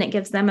levels, and it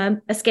gives them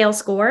a scale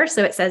score.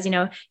 So it says,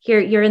 here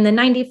you're in the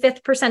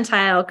 95th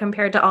percentile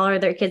compared to all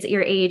other kids at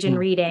your age in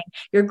reading.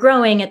 You're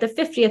growing at the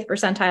 50th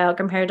percentile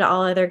compared to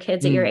all other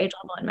kids at your age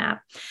level in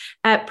math.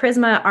 At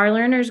Prisma, our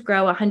learners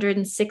grow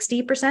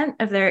 160%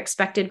 of their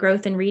expected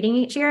growth in reading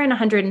each year and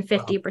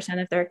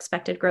 150% of their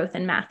expected growth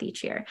in math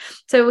each year.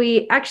 So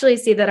we actually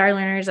see that our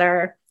learners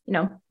are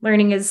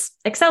learning is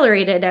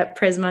accelerated at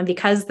Prisma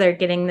because they're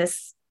getting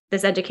this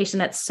education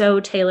that's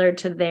so tailored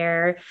to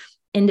their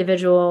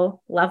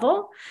individual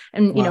level.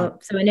 And,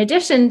 so in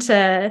addition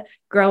to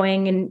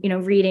growing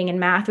and, reading and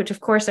math, which of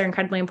course are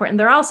incredibly important,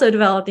 they're also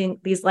developing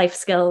these life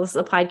skills,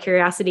 applied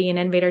curiosity and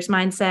innovator's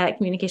mindset,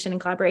 communication and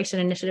collaboration,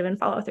 initiative and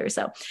follow through.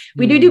 So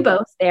we do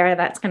both there.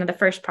 That's kind of the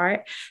first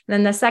part. And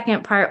then the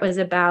second part was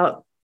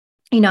about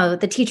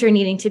the teacher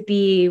needing to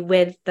be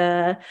with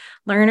the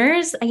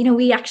learners.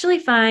 We actually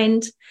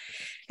find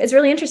it's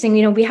really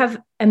interesting. We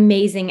have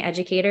amazing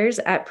educators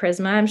at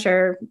Prisma. I'm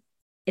sure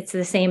it's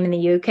the same in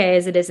the UK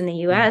as it is in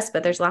the US,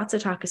 but there's lots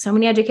of talk. So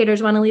many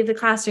educators want to leave the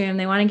classroom.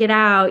 They want to get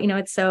out.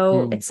 It's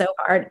so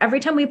hard. Every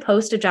time we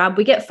post a job,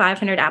 we get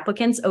 500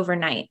 applicants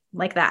overnight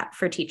like that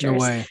for teachers. No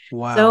way.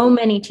 Wow. So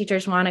many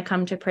teachers want to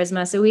come to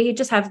Prisma. So we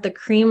just have the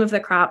cream of the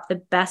crop, the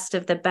best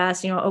of the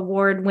best,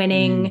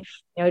 award-winning,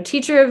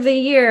 teacher of the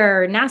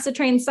year, NASA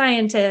trained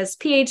scientists,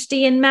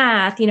 PhD in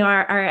math,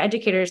 our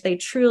educators, they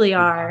truly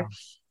are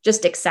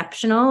just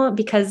exceptional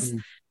because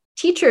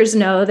teachers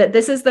know that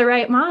this is the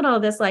right model,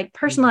 this like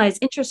personalized,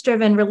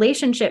 interest-driven,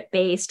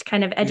 relationship-based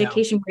kind of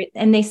education.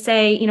 And they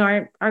say, you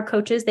know, our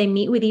coaches, they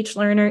meet with each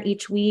learner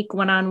each week,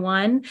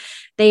 one-on-one.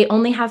 They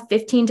only have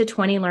 15 to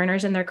 20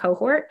 learners in their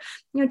cohort.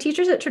 You know,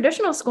 teachers at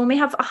traditional school may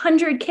have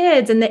 100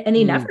 kids and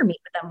they never meet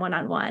with them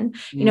one-on-one.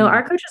 You know,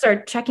 our coaches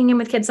are checking in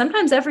with kids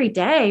sometimes every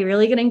day,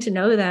 really getting to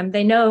know them.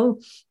 They know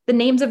the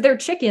names of their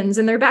chickens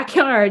in their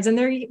backyards and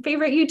their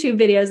favorite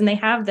YouTube videos. And they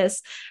have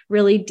this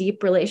really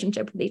deep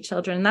relationship with each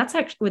children. And that's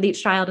actually with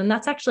each child. And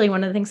that's actually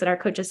one of the things that our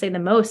coaches say the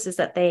most is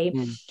that they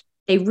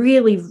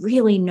really,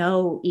 really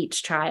know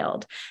each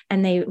child,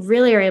 and they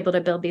really are able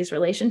to build these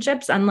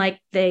relationships unlike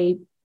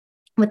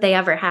what they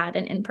ever had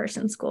in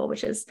in-person school,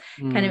 which is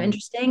kind of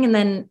interesting. And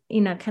then,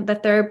 you know, the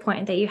third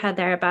point that you had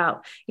there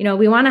about, you know,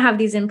 we want to have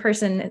these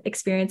in-person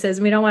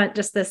experiences. We don't want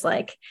just this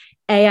like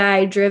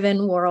AI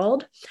driven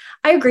world.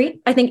 I agree.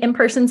 I think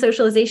in-person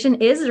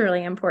socialization is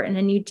really important.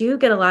 And you do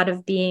get a lot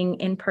of being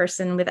in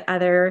person with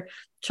other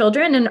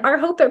children. And our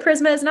hope at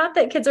Prisma is not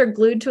that kids are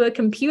glued to a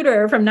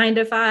computer from 9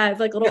 to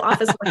 5, like little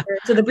office workers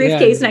with a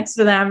briefcase next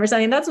to them or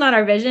something. That's not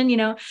our vision. You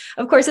know,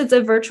 of course, it's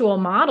a virtual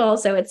model.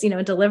 So it's, you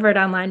know, delivered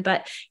online,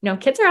 but, you know,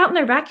 kids are out in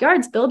their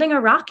backyards building a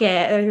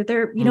rocket, or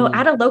they're, you know,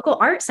 at a local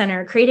art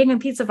center, creating a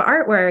piece of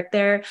artwork.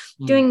 They're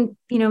doing,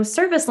 you know,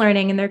 service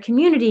learning in their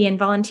community and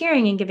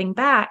volunteering and giving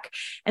back.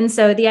 And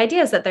so the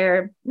idea is that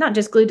they're not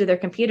just glued to their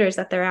computers,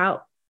 that they're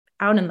out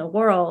in the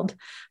world,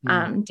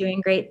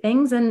 doing great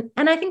things. And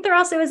I think there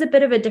also is a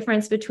bit of a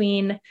difference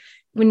between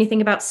when you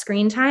think about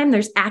screen time,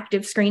 there's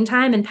active screen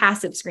time and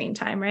passive screen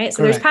time, right?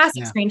 So there's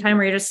passive screen time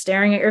where you're just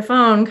staring at your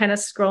phone, kind of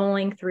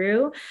scrolling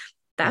through.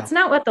 That's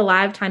not what the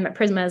live time at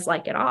Prisma is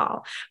like at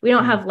all. We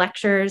don't have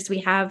lectures. We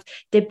have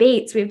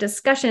debates. We have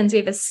discussions. We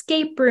have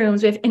escape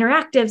rooms. We have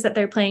interactives that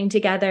they're playing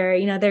together.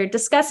 You know, they're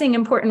discussing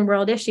important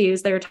world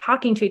issues. They're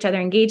talking to each other,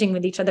 engaging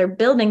with each other,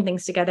 building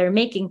things together,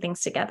 making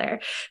things together.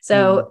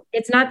 So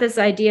it's not this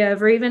idea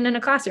of, or even in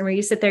a classroom where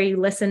you sit there, you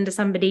listen to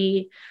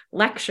somebody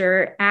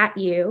lecture at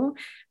you.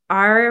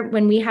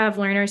 When we have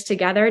learners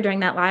together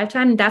during that live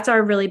time, that's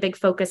our really big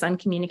focus on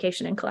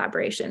communication and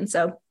collaboration.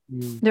 So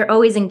they're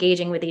always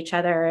engaging with each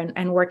other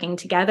and working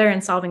together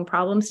and solving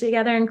problems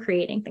together and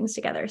creating things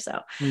together.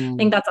 So I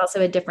think that's also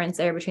a difference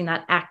there between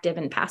that active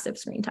and passive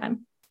screen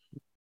time.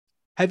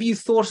 Have you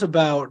thought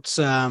about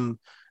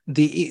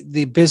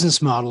the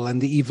business model and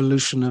the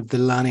evolution of the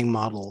learning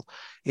model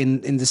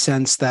in the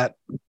sense that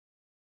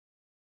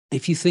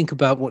if you think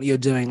about what you're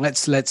doing,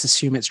 let's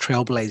assume it's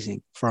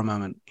trailblazing for a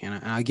moment. You know,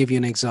 and I'll give you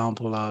an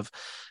example of,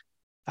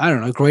 I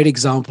don't know, a great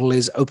example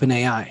is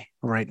OpenAI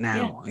right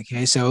now. Yeah.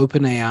 Okay, so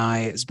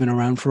OpenAI, it's been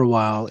around for a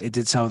while. It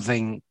did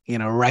something, you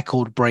know,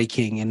 record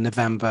breaking in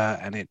November,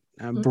 and it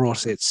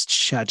brought its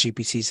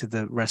ChatGPT to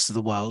the rest of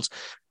the world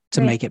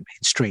to make it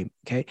mainstream.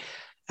 Okay,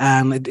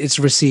 and it's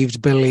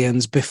received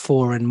billions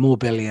before and more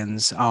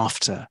billions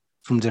after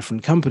from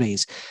different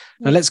companies.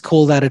 Now let's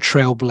call that a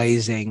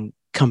trailblazing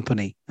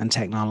company and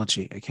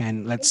technology. Okay,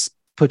 and let's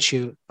put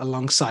you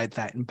alongside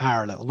that in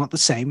parallel, not the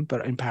same,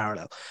 but in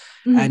parallel.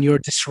 And you're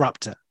a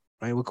disruptor,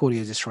 right? We'll call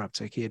you a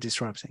disruptor. Okay, you're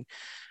disrupting.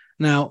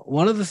 Now,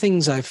 one of the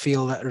things I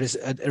feel that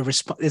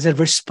is a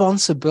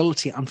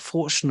responsibility,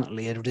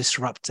 unfortunately, a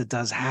disruptor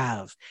does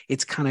have.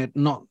 It's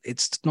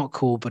not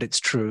cool, but it's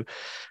true.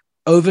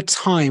 Over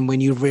time,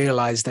 when you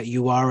realize that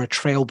you are a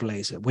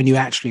trailblazer, when you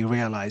actually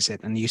realize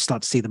it and you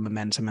start to see the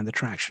momentum and the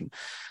traction,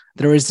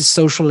 there is this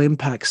social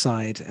impact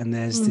side, and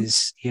there's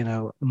this, you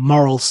know,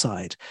 moral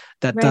side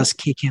that does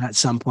kick in at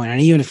some point. And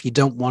even if you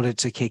don't want it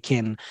to kick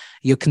in,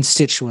 your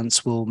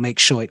constituents will make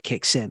sure it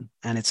kicks in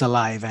and it's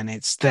alive and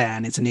it's there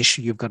and it's an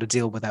issue you've got to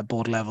deal with at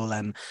board level,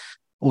 and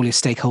all your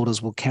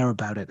stakeholders will care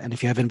about it. And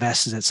if you have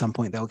investors at some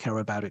point, they'll care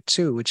about it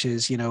too, which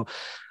is, you know,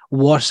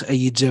 what are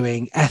you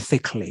doing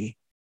ethically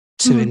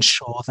to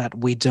ensure that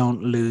we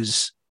don't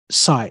lose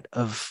sight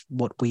of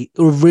what we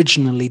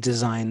originally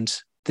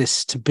designed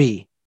this to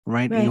be?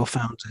 Right? Your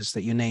founders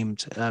that you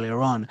named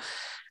earlier on.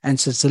 And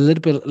so it's a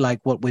little bit like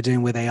what we're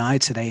doing with AI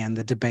today, and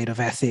the debate of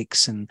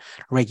ethics and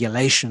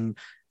regulation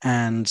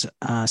and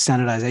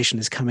standardization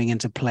is coming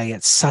into play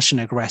at such an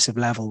aggressive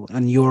level,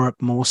 and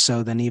Europe more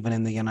so than even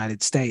in the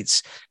United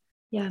States.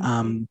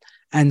 And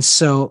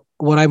so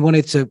what I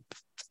wanted to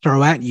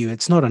throw at you,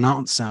 it's not an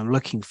answer I'm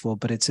looking for,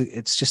 but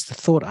it's just the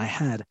thought I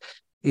had,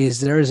 is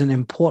there is an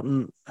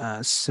important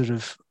sort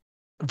of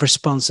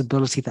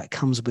responsibility that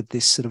comes with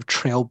this sort of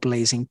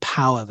trailblazing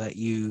power that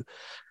you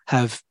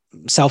have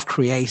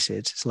self-created.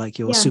 It's like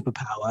your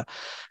superpower.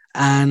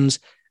 And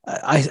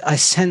I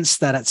sense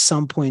that at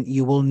some point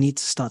you will need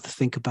to start to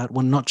think about,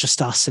 well, not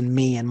just us and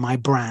me and my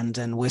brand,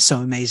 and we're so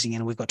amazing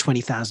and we've got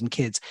 20,000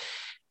 kids.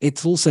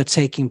 It's also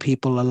taking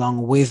people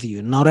along with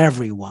you, not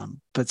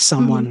everyone, but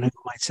someone who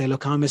might say,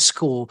 look, I'm a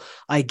school,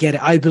 I get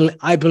it,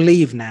 I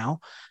believe now,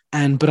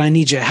 but I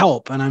need your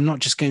help, and I'm not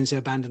just going to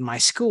abandon my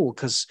school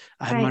because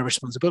I have my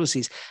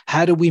responsibilities.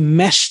 How do we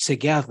mesh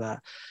together?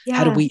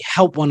 How do we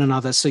help one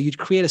another? So you'd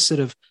create a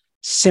sort of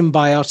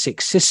symbiotic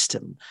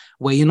system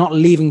where you're not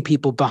leaving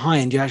people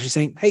behind. You're actually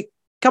saying, hey,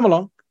 come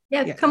along.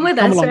 Come with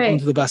us,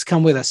 onto the bus,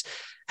 come with us.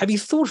 Have you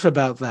thought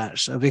about that?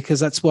 Because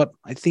that's what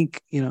I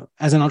think,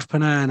 as an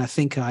entrepreneur and a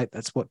thinker,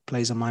 that's what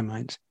plays on my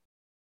mind.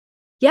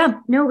 Yeah,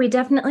 no, we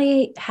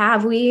definitely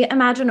have. We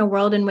imagine a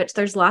world in which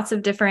there's lots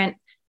of different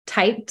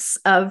types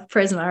of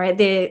Prisma, right?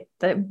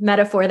 The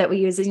metaphor that we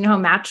use is,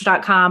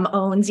 Match.com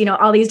owns,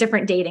 all these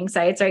different dating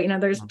sites, right?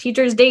 There's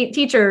teachers date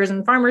teachers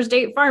and farmers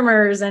date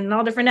farmers and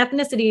all different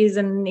ethnicities.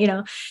 And,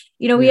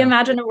 we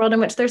imagine a world in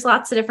which there's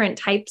lots of different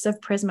types of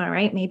Prisma,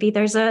 right? Maybe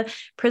there's a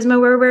Prisma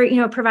where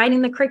we're,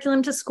 providing the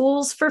curriculum to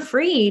schools for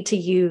free to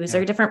use,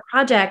 or different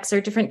projects or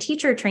different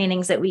teacher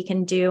trainings that we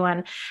can do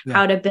on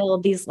how to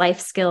build these life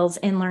skills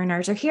in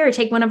learners. Or here,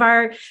 take one of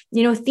our,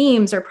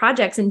 themes or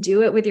projects and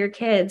do it with your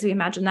kids. We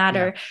imagine that.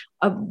 Or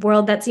a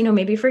world that's,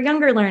 maybe for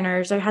younger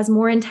learners, or has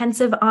more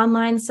intensive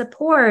online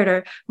support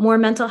or more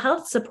mental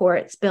health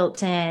supports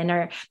built in,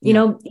 or,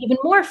 even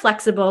more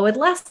flexible with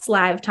less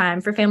live time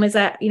for families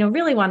that,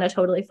 really want a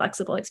totally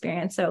flexible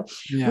experience. So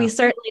we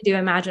certainly do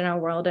imagine a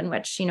world in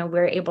which,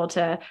 we're able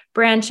to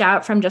branch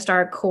out from just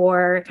our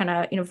core kind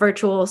of,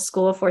 virtual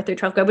school 4 through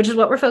 12 grade, which is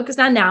what we're focused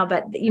on now.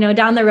 But,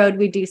 down the road,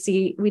 we do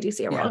see a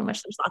world in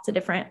which there's lots of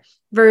different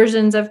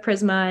versions of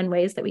Prisma and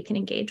ways that we can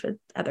engage with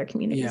other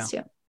communities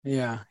too.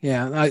 Yeah.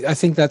 I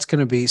think that's going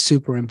to be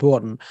super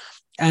important.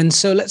 And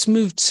so let's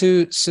move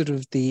to sort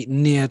of the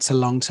near to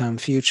long-term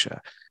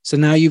future. So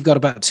now you've got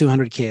about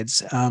 200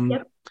 kids.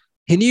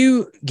 Can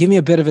you give me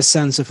a bit of a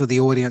sense for the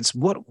audience?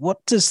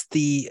 What does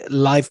the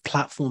live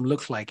platform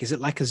look like? Is it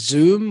like a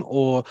Zoom,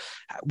 or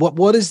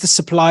what is the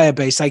supplier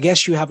base? I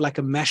guess you have like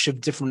a mesh of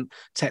different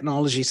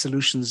technology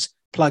solutions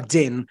plugged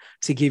in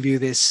to give you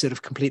this sort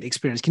of complete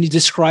experience. Can you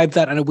describe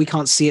that? I know we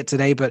can't see it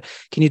today, but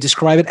can you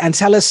describe it and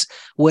tell us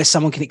where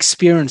someone can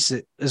experience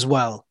it as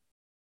well?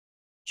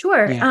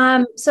 Sure.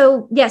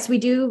 So yes, we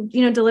do,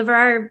 deliver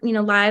our,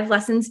 live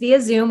lessons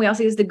via Zoom. We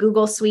also use the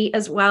Google Suite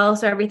as well.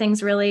 So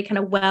everything's really kind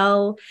of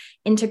well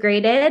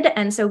integrated.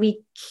 And so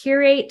we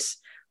curate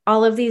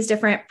all of these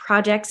different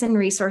projects and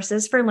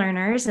resources for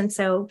learners. And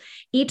so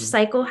each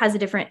cycle has a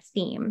different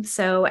theme.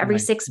 So every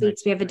 6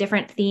 weeks, we have a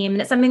different theme,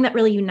 and it's something that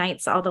really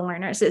unites all the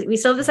learners. So we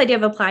still have this idea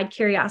of applied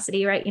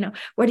curiosity, right?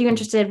 What are you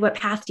interested in? What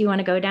path do you want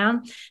to go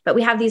down? But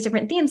we have these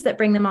different themes that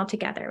bring them all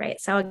together, right?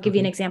 So I'll give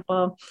you an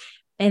example.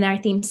 In our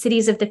theme,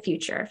 Cities of the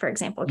Future, for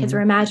example, kids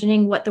were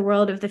imagining what the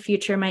world of the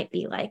future might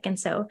be like. And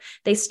so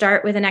they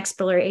start with an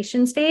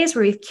exploration phase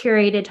where we've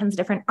curated tons of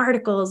different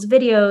articles,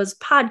 videos,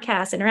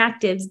 podcasts,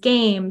 interactives,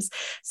 games.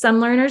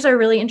 Some learners are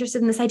really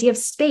interested in this idea of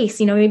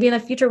space. Maybe in the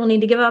future we'll need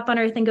to give up on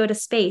Earth and go to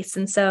space.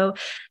 And so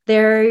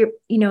they're,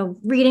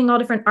 reading all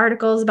different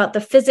articles about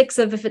the physics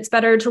of if it's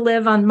better to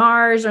live on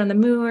Mars or on the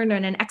moon or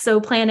in an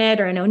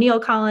exoplanet or an O'Neill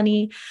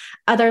colony.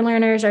 Other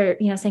learners are,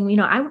 saying,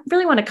 I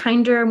really want a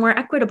kinder, more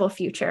equitable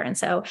future. And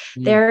so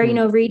they're,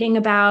 reading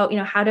about,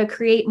 how to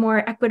create more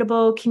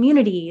equitable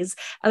communities.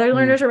 Other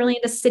learners are really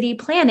into city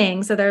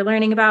planning. So they're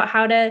learning about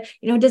how to,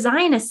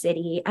 design a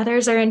city.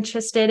 Others are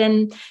interested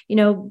in,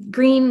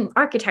 green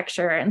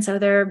architecture. And so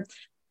they're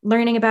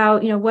learning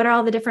about, what are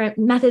all the different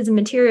methods and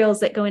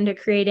materials that go into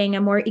creating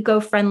a more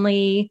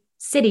eco-friendly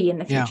city in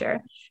the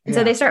future. And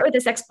so they start with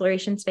this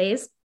exploration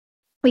phase.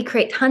 We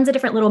create tons of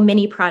different little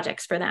mini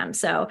projects for them.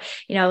 So,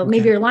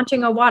 maybe you're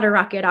launching a water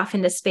rocket off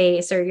into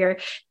space, or you're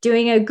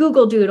doing a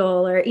Google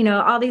Doodle, or,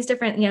 all these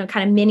different,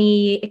 kind of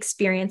mini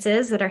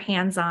experiences that are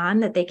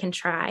hands-on that they can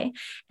try.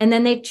 And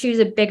then they choose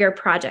a bigger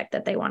project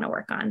that they want to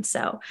work on.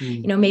 So,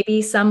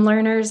 maybe some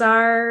learners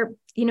are,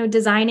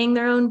 designing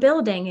their own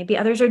building. Maybe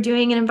others are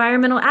doing an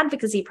environmental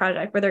advocacy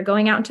project where they're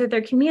going out into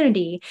their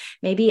community.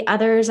 Maybe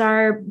others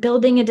are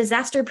building a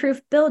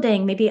disaster-proof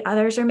building. Maybe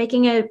others are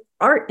making a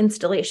art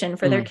installation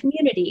for their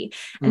community.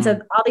 And so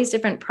all these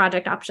different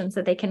project options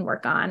that they can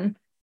work on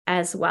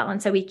as well.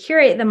 And so we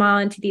curate them all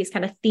into these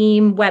kind of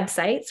theme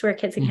websites where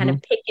kids can kind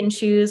of pick and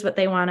choose what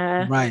they want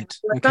to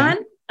work on.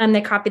 And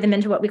they copy them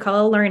into what we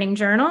call a learning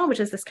journal, which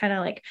is this kind of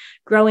like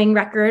growing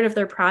record of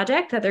their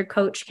project that their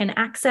coach can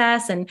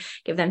access and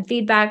give them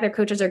feedback. Their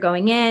coaches are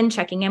going in,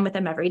 checking in with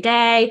them every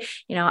day.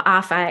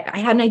 I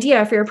had an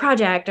idea for your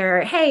project,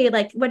 or, hey,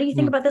 like, what do you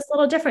think about this a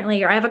little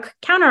differently? Or I have a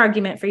counter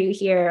argument for you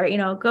here,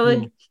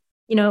 go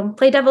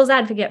play devil's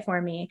advocate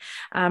for me.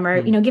 Or,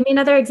 give me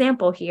another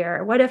example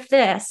here. What if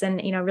this?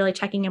 And, really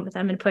checking in with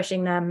them and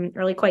pushing them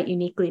really quite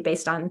uniquely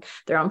based on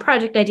their own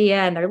project idea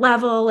and their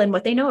level and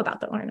what they know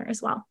about the learner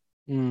as well.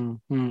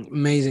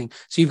 Amazing.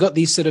 So you've got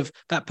these sort of,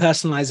 that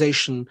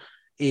personalization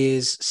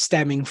is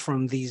stemming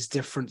from these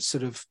different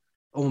sort of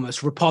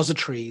almost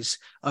repositories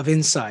of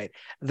insight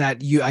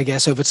that I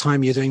guess over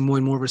time you're doing more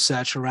and more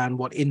research around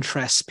what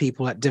interests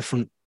people at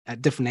different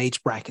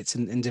age brackets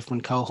in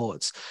different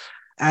cohorts.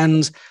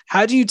 And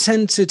how do you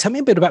tend to tell me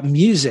a bit about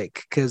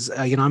music? Because,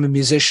 I'm a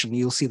musician.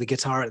 You'll see the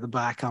guitar at the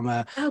back. I'm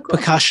a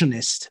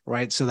percussionist,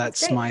 right? So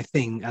that's my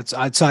thing. That's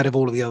outside of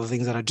all of the other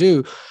things that I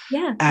do.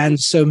 Yeah. And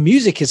so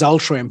music is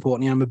ultra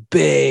important. I'm a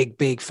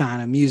big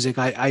fan of music.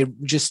 I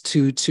just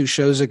two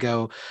shows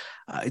ago,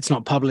 it's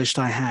not published.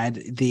 I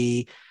had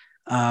the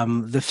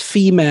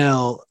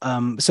female,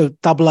 so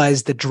tabla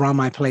is the drum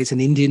I play. It's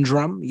an Indian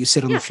drum. You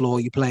sit on the floor,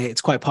 you play it.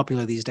 It's quite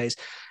popular these days.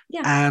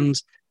 Yeah. And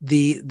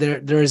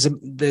there's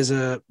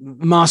a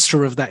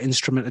master of that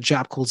instrument, a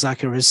chap called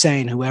Zakir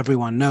Hussain, who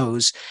everyone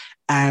knows.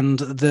 And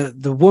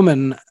the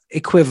woman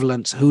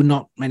equivalent, who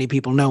not many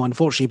people know,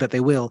 unfortunately, but they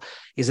will,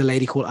 is a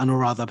lady called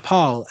Anuradha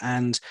Pal.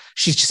 And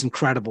she's just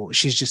incredible.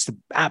 She's just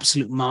an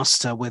absolute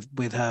master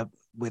with her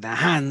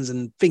hands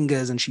and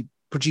fingers, and she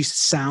produces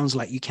sounds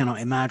like you cannot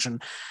imagine.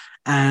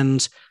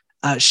 And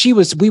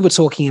we were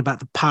talking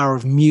about the power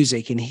of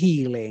music in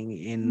healing,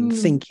 in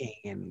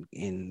thinking,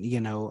 in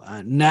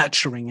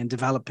nurturing and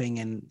developing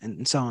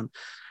and so on.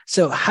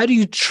 So how do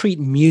you treat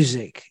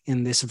music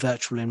in this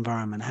virtual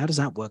environment? How does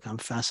that work? I'm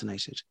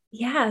fascinated.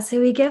 Yeah, so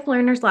we give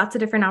learners lots of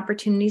different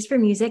opportunities for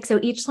music. So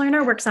each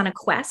learner works on a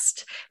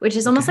quest, which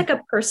is almost like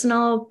a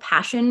personal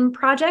passion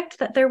project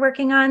that they're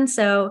working on.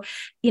 So,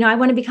 I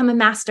want to become a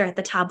master at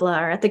the tabla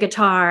or at the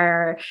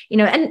guitar,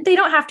 and they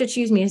don't have to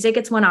choose music.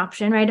 It's one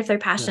option, right? If they're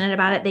passionate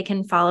about it, they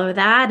can follow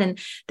that. And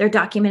they're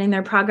documenting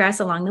their progress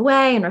along the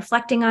way and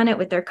reflecting on it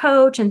with their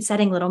coach and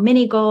setting little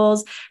mini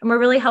goals. And we're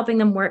really helping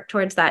them work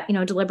towards that,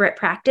 deliberate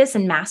practice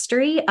and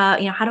mastery. How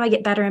do I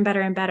get better and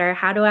better and better?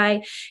 How do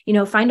I,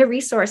 find a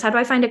resource? How do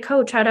I find a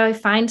coach? How do I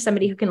find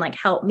somebody who can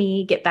help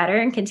me get better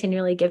and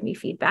continually give me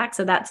feedback?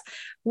 So that's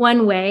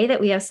one way that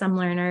we have some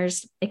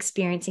learners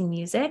experiencing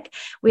music.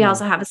 We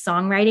also have a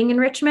songwriting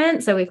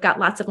enrichment. So we've got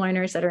lots of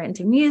learners that are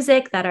into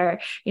music, that are,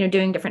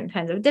 doing different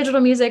kinds of digital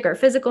music or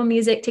physical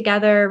music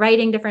together,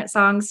 writing different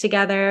songs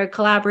together,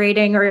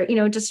 collaborating, or,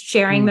 just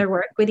sharing their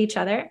work with each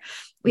other.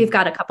 We've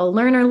got a couple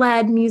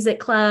learner-led music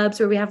clubs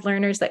where we have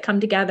learners that come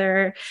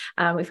together.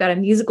 We've got a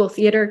musical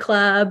theater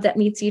club that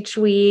meets each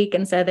week.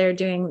 And so they're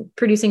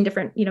producing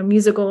different,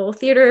 musical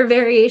theater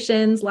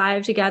variations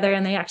live together.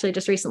 And they actually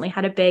just recently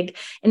had a big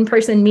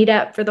in-person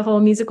meetup for the whole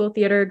musical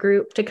theater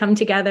group to come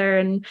together.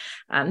 And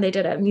they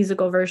did a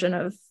musical version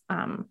of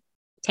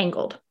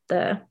Tangled,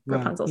 the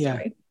Rapunzel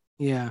story.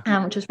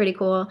 Yeah. Which is pretty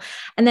cool.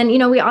 And then,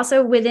 we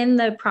also, within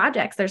the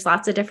projects, there's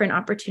lots of different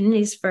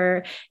opportunities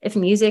for, if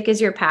music is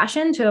your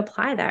passion, to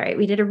apply that, right?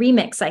 We did a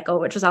remix cycle,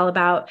 which was all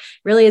about,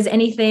 really, is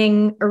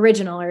anything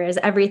original, or is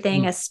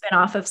everything a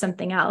spinoff of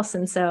something else?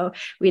 And so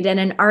we did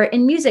an art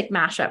and music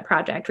mashup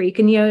project where you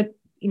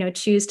can,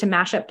 choose to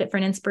mash up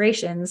different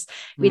inspirations.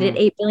 We did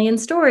 8 billion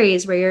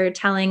stories, where you're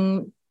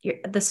telling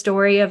the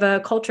story of a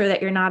culture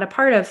that you're not a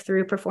part of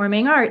through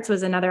performing arts,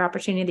 was another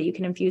opportunity that you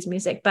can infuse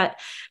music. But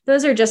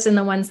those are just in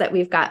the ones that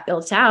we've got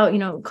built out.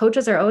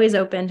 Coaches are always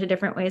open to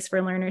different ways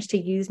for learners to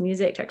use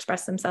music to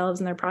express themselves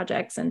in their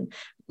projects. And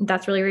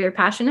that's really where your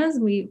passion is.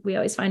 We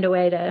always find a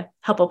way to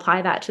help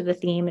apply that to the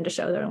theme and to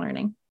show their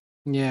learning.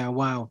 Yeah.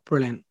 Wow.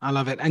 Brilliant. I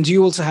love it. And do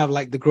you also have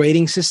the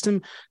grading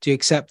system? Do you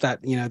accept that,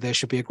 there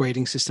should be a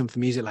grading system for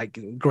music? Like,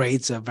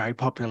 grades are very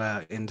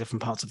popular in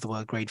different parts of the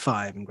world, grade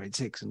 5 and grade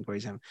 6 and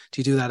grade 7. Do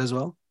you do that as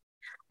well?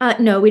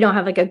 No, we don't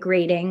have a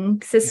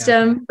grading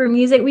system for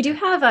music. We do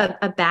have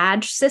a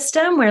badge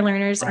system where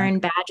learners earn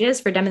badges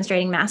for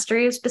demonstrating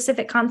mastery of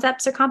specific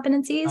concepts or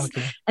competencies.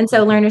 And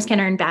so learners can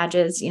earn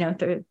badges,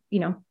 through,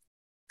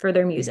 for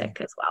their music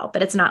as well.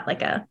 But it's not like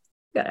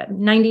got a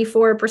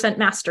 94%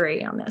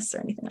 mastery on this or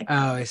anything like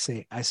that. Oh, I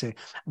see.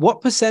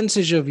 What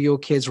percentage of your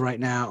kids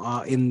right now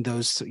are in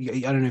those?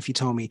 I don't know if you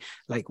told me,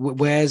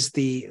 where's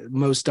the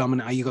most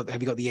dominant?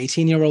 Have you got the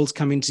 18-year-olds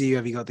coming to you?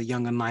 Have you got the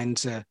younger 9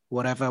 to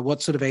whatever?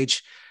 What sort of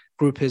age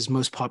group is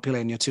most popular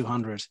in your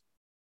 200?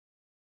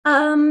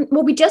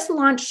 Well, we just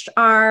launched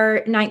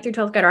our 9th through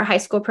 12th grade, our high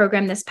school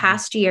program this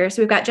past year.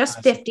 So we've got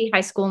just 50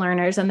 high school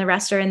learners, and the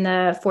rest are in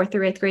the 4th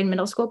through 8th grade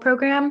middle school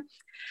program.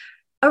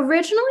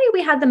 Originally,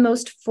 we had the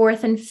most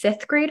 4th and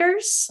 5th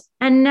graders,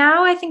 and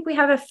now I think we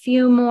have a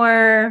few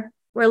more.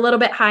 We're a little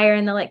bit higher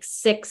in the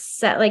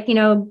 6,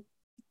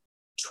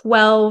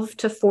 12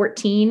 to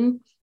 14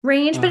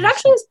 range, but it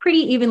actually is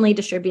pretty evenly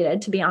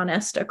distributed, to be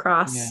honest,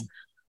 across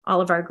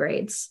all of our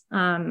grades.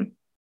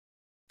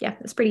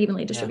 It's pretty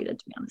evenly distributed,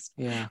 to be honest.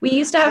 Yeah. We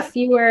used to have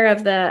fewer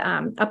of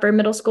the upper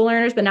middle school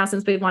learners, but now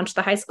since we've launched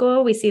the high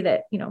school, we see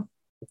that,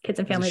 kids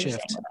and families are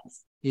staying with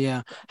us.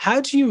 Yeah.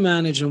 How do you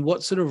manage, and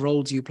what sort of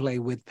role do you play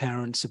with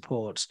parent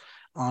support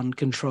on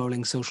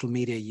controlling social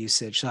media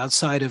usage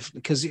outside of,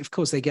 because of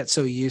course they get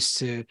so used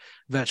to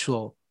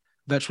virtual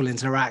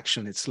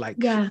interaction, it's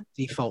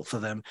default for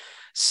them.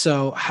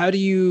 So how do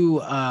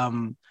you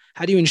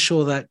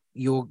ensure that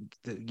your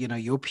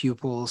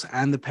pupils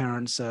and the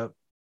parents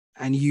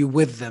and you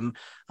with them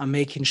are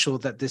making sure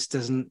that this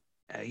doesn't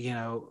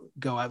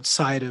go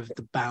outside of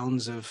the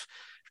bounds of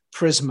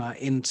Prisma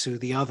into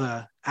the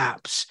other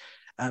apps?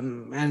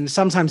 And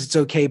sometimes it's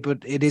okay,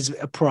 but it is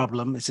a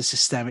problem. It's a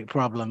systemic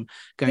problem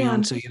going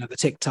on to, the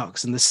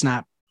TikToks and the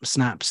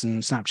snaps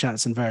and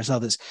Snapchats and various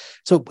others.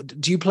 So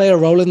do you play a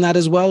role in that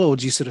as well, or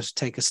do you sort of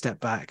take a step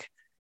back?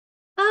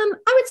 I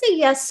would say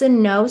yes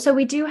and no. So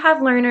we do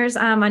have learners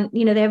on,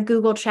 they have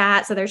Google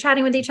Chat, so they're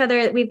chatting with each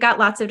other. We've got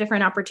lots of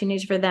different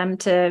opportunities for them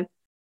to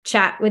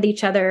chat with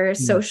each other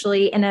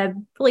socially in a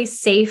really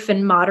safe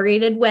and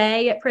moderated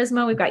way at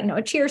Prisma. We've got,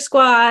 a cheer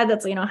squad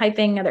that's,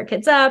 hyping other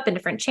kids up in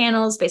different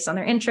channels based on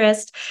their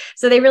interest.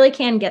 So they really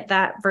can get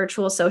that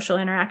virtual social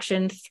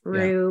interaction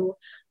through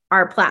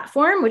our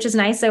platform, which is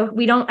nice. So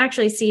we don't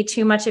actually see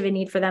too much of a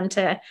need for them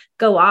to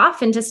go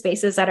off into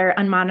spaces that are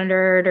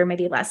unmonitored or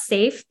maybe less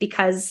safe,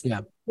 because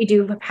we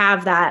do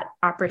have that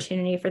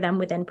opportunity for them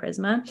within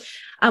Prisma.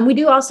 We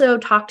do also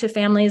talk to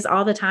families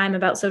all the time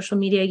about social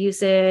media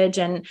usage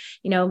and,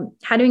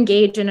 how to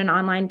engage in an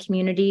online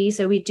community.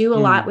 So we do a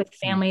lot with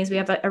families. We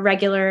have a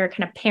regular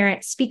kind of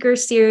parent speaker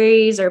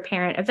series or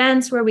parent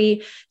events where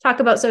we talk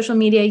about social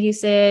media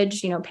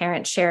usage.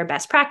 Parents share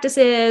best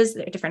practices,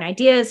 different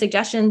ideas,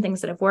 suggestions,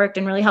 things that have worked,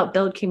 and really help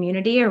build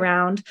community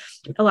around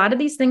a lot of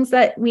these things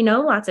that we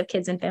know lots of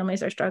kids and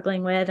families are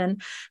struggling with.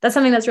 And that's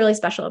something that's really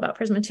special about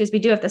Prisma too, is we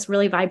do have this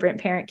really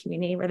vibrant parent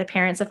community where the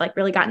parents have like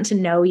really gotten to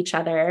know each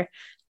other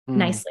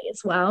nicely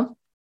as well.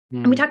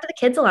 And we talk to the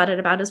kids a lot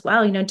about as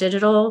well.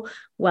 Digital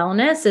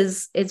wellness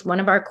is one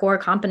of our core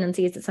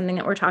competencies. It's something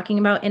that we're talking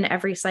about in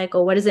every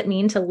cycle. What does it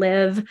mean to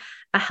live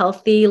a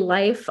healthy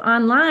life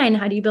online?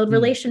 How do you build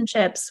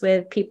relationships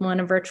with people in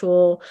a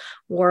virtual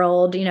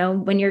world?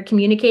 When you're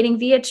communicating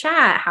via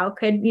chat, how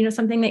could,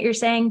 something that you're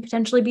saying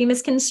potentially be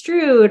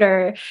misconstrued?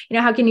 Or,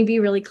 how can you be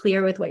really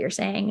clear with what you're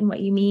saying and what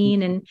you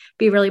mean and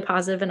be really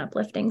positive and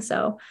uplifting?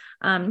 So,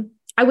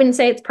 I wouldn't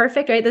say it's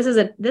perfect, right? This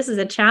is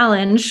a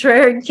challenge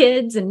for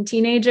kids and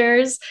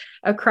teenagers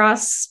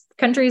across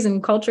countries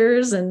and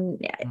cultures. And,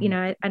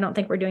 I don't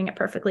think we're doing it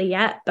perfectly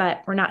yet,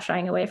 but we're not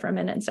shying away from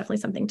it. And it's definitely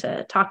something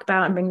to talk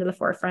about and bring to the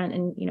forefront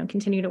and,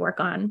 continue to work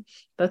on,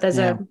 both as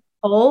a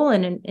whole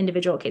and an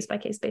individual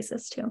case-by-case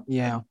basis too.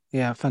 Yeah.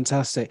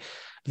 Fantastic.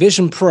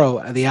 Vision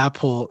Pro, the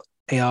Apple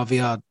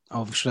AR/VR,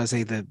 or should I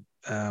say the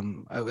I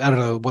don't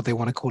know what they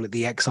want to call it,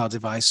 the XR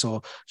device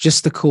or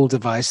just the cool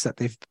device that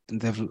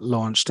they've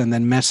launched. And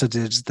then Meta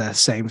did the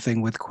same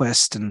thing with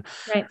Quest. And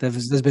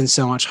there's been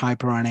so much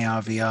hype around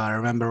AR/VR. I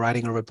remember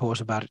writing a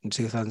report about it in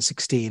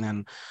 2016,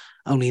 and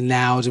only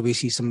now do we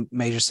see some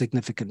major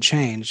significant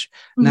change.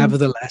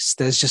 Nevertheless,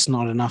 there's just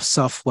not enough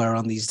software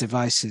on these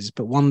devices.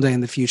 But one day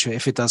in the future,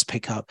 if it does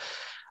pick up,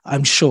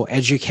 I'm sure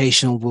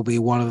educational will be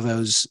one of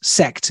those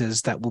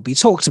sectors that will be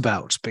talked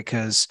about,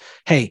 because,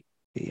 hey,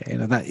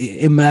 that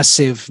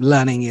immersive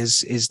learning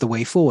is the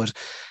way forward.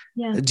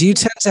 Do you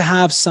tend to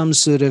have some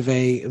sort of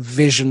a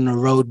vision, a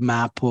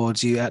roadmap, or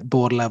do you at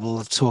board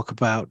level talk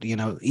about,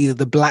 either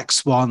the black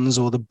swans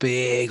or the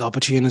big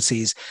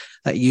opportunities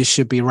that you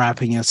should be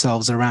wrapping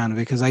yourselves around?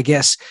 Because I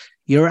guess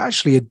you're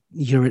actually,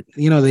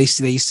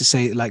 they used to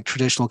say, like,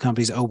 traditional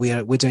companies, oh,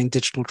 we're doing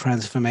digital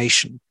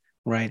transformation,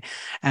 right?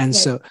 And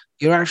so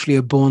you're actually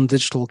a born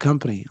digital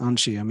company,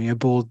 aren't you? I mean, a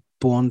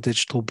born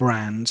digital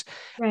brand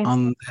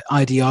on the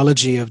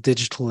ideology of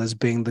digital as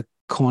being the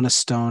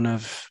cornerstone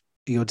of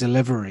your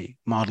delivery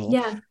model.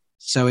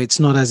 So it's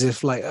not as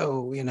if like,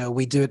 oh,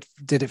 we did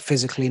it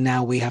physically,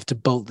 now we have to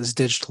bolt this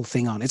digital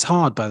thing on. It's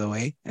hard, by the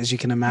way, as you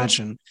can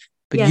imagine.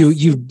 But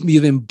you've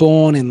been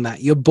born in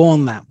that. You're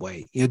born that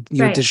way. You're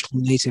a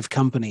digital native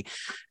company.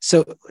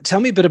 So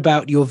tell me a bit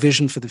about your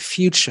vision for the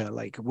future.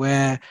 Like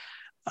where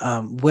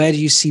do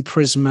you see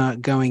Prisma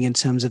going in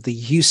terms of the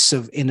use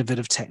of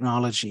innovative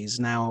technologies?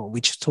 Now,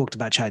 we just talked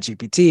about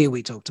ChatGPT,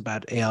 we talked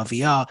about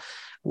AR/VR.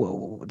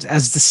 Well,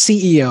 as the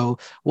CEO,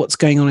 what's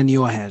going on in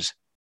your head?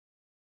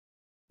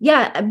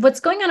 Yeah, what's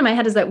going on in my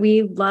head is that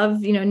we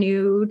love,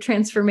 new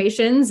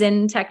transformations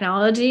in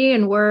technology,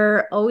 and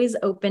we're always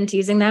open to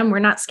using them. We're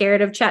not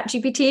scared of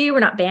ChatGPT. We're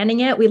not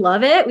banning it. We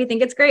love it. We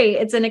think it's great.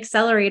 It's an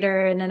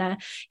accelerator and a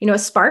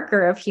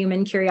sparker of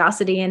human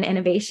curiosity and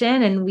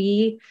innovation. And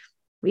we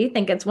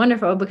think it's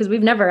wonderful because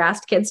we've never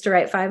asked kids to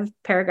write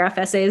 5-paragraph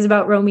essays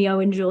about Romeo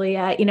and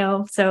Juliet,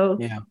 so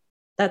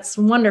that's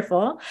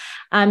wonderful.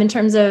 In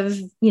terms of,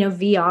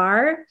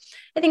 VR,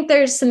 I think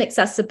there's some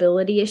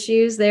accessibility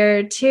issues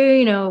there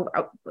too.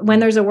 When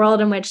there's a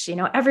world in which,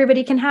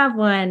 everybody can have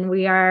one,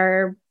 we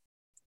are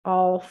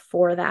all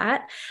for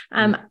that.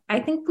 I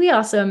think we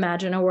also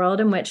imagine a world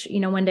in which,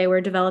 one day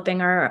we're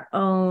developing our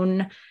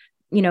own,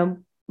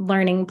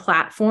 learning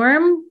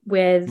platform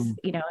with,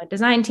 a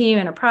design team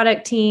and a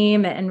product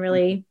team and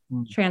really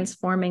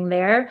transforming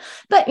there.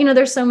 But,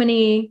 there's so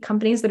many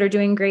companies that are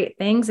doing great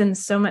things and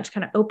so much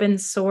kind of open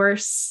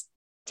source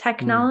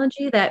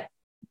technology that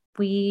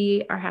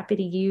we are happy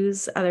to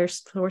use other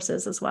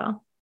sources as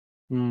well.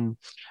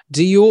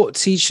 Do your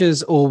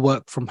teachers all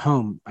work from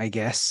home, I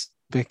guess,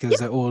 because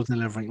they're all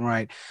delivering,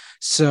 right?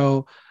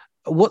 So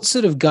what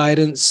sort of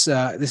guidance,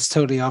 this is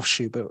totally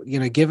offshoot, but,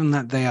 given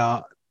that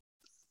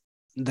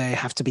they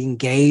have to be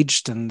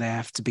engaged and they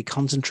have to be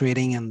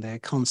concentrating and they're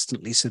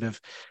constantly sort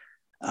of,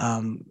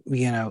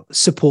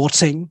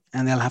 supporting,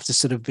 and they'll have to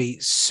sort of be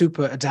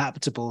super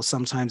adaptable.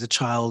 Sometimes a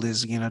child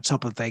is,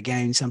 top of their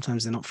game.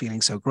 Sometimes they're not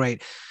feeling so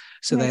great.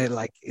 So they're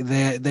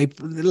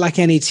like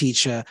any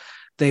teacher,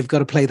 they've got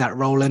to play that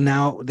role. And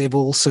now they've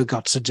also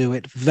got to do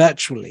it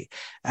virtually.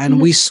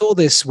 And we saw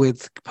this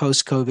with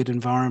post-COVID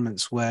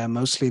environments where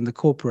mostly in the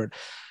corporate,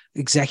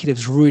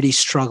 executives really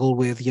struggle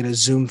with,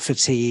 Zoom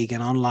fatigue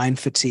and online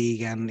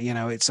fatigue. And,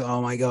 it's,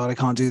 oh my God, I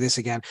can't do this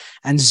again.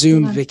 And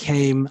Zoom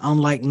became,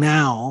 unlike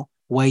now,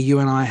 where you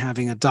and I are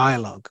having a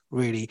dialogue,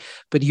 really,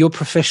 but you're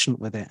proficient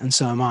with it. And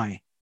so am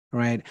I,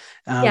 right?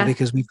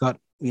 Because we've got,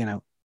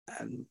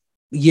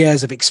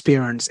 years of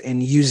experience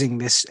in using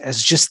this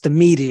as just the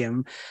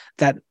medium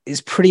that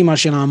is pretty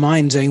much in our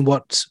mind doing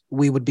what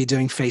we would be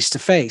doing face to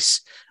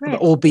face,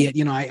 albeit,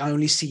 I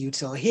only see you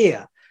till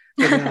here,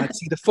 but then I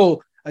see the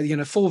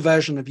full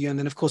version of you. And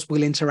then of course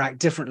we'll interact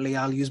differently.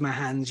 I'll use my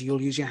hands,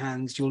 you'll use your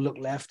hands, you'll look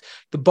left,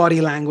 the body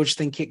language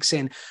thing kicks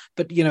in.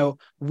 But,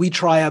 we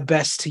try our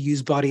best to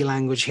use body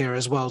language here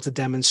as well to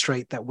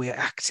demonstrate that we're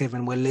active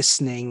and we're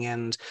listening.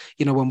 And,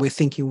 when we're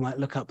thinking, we might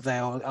look up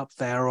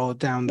there or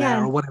down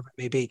there or whatever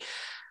it may be.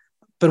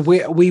 But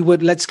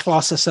let's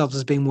class ourselves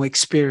as being more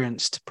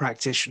experienced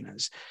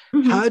practitioners.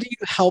 Mm-hmm. How do you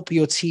help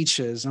your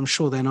teachers? I'm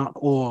sure they're not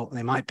all,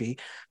 they might be,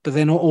 but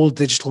they're not all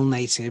digital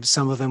natives.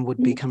 Some of them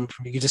would be coming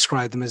from, you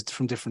describe them as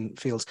from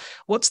different fields.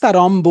 What's that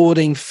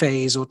onboarding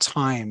phase or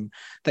time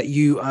that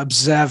you are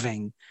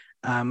observing?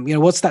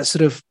 What's that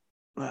sort of,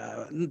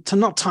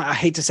 I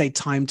hate to say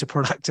time to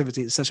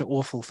productivity, it's such an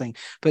awful thing,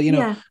 but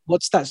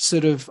what's that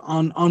sort of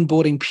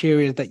onboarding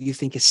period that you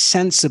think is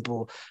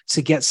sensible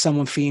to get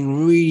someone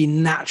feeling really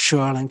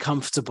natural and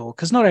comfortable?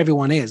 Because not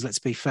everyone is, let's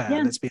be fair,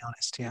 let's be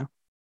honest.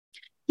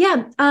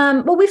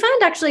 Well, we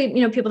find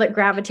actually, people that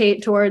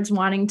gravitate towards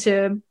wanting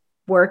to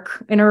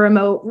work in a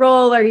remote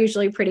role are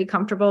usually pretty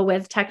comfortable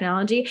with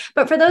technology.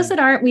 But for those that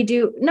aren't,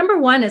 number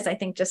one is, I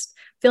think, just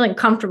feeling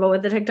comfortable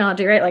with the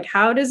technology, right? Like,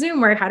 how does Zoom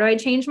work? How do I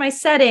change my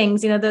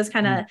settings? Those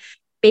kind of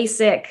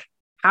basic,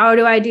 how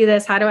do I do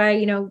this? How do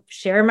I,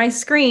 share my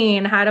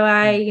screen? How do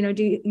I,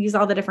 use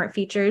all the different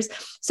features?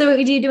 So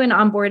we do an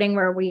onboarding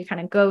where we kind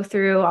of go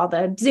through all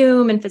the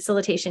Zoom and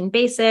facilitation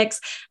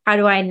basics. How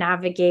do I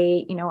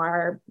navigate,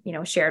 our,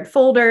 shared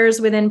folders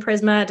within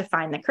Prisma to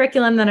find the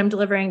curriculum that I'm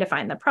delivering, to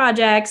find the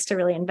projects, to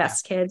really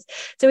invest kids.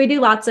 So we do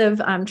lots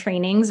of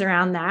trainings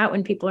around that.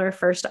 When people are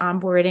first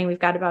onboarding, we've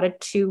got about a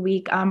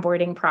 2-week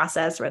onboarding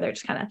process where they're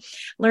just kind of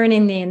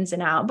learning the ins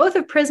and outs, both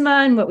of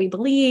Prisma and what we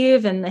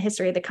believe and the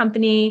history of the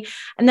company.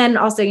 And then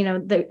also,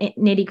 the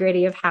nitty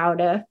gritty of how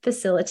to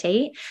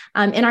facilitate.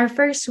 In our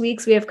first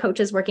weeks, we have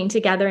coaches working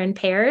together in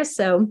pairs.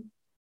 So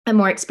a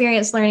more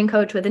experienced learning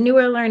coach with a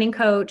newer learning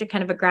coach, a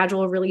kind of a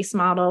gradual release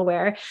model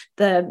where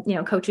the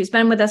coach who's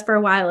been with us for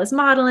a while is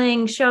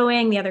modeling,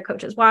 showing, the other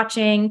coach is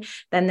watching.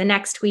 Then the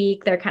next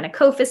week, they're kind of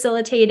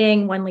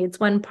co-facilitating. One leads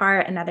one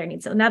part, another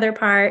needs another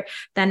part.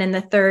 Then in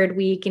the third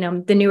week,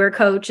 the newer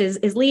coach is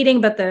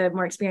leading, but the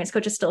more experienced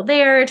coach is still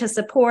there to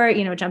support,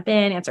 jump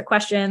in, answer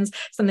questions.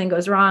 Something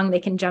goes wrong, they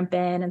can jump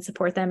in and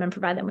support them and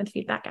provide them with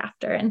feedback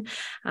after. And,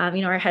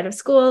 our head of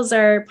schools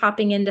are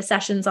popping into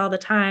sessions all the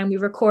time. We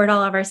record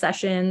all of our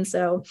sessions.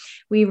 So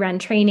we run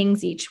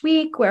trainings each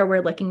week where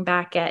we're looking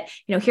back at,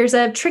 here's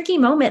a tricky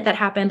moment that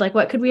happened. Like,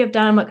 what could we have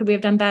done? What could we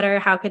have done better?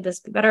 How could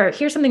this be better?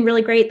 Here's something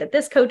really great that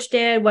this coach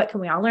did. What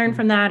can we all learn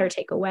from that or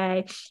take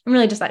away? And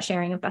really just that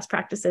sharing of best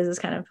practices is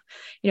kind of,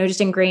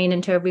 just ingrained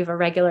into, we have a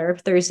regular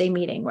Thursday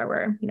meeting where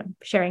we're,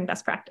 sharing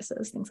best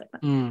practices, things like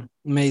that.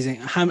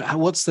 Amazing.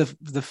 What's the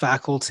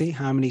faculty?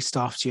 How many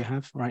staff do you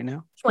have right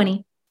now?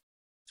 20.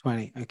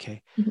 20.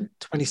 Okay.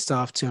 20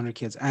 staff, 200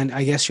 kids. And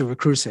I guess you're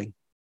recruiting.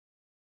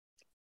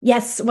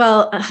 Yes.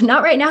 Well,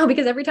 not right now,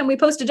 because every time we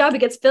post a job, it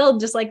gets filled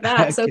just like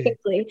that so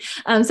quickly.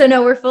 So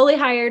no, we're fully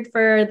hired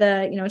for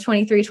the,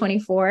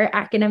 23-24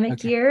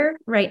 academic year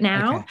right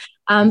now.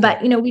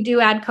 But, we do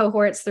add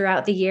cohorts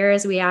throughout the year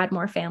as we add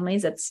more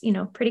families. It's,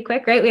 pretty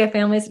quick, right? We have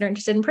families that are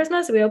interested in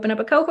Prisma. So we open up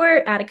a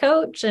cohort, add a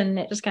coach, and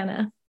it just kind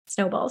of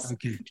snowballs.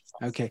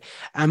 Okay.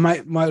 And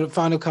my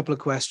final couple of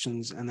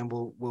questions, and then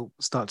we'll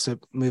start to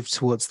move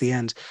towards the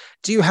end.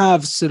 Do you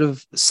have sort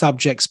of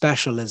subject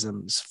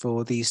specialisms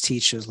for these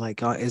teachers?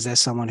 Like, is there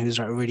someone who's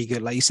really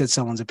good? Like you said,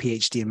 someone's a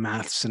PhD in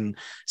maths and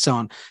so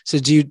on. So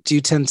do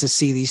you tend to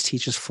see these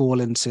teachers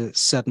fall into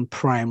certain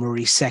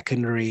primary,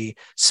 secondary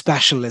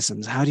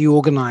specialisms? How do you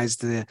organize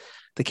the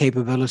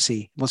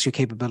capability? What's your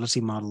capability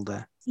model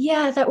there?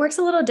 Yeah, that works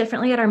a little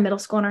differently at our middle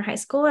school and our high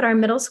school. At our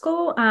middle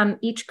school,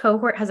 each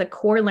cohort has a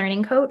core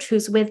learning coach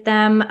who's with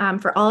them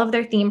for all of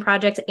their theme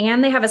projects,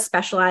 and they have a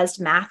specialized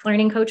math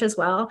learning coach as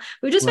well.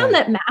 We've just found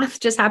that math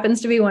just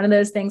happens to be one of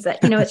those things that,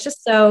 it's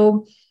just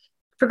so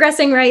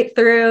progressing right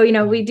through,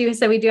 we do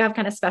have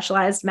kind of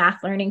specialized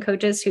math learning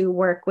coaches who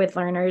work with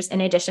learners in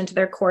addition to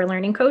their core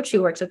learning coach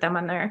who works with them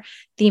on their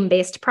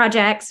theme-based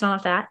projects and all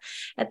of that.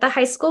 At the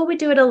high school, we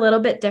do it a little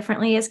bit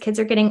differently. As kids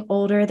are getting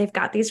older, they've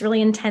got these really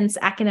intense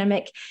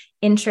academic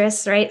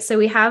interests, right? So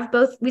we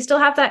still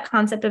have that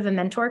concept of a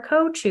mentor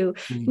coach who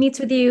meets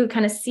with you,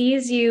 kind of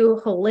sees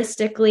you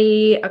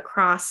holistically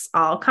across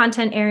all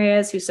content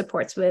areas, who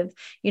supports with,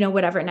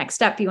 whatever next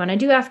step you want to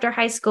do after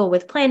high school,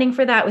 with planning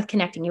for that, with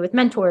connecting you with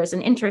mentors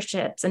and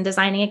internships and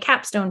designing a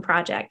capstone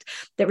project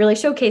that really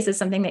showcases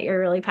something that you're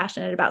really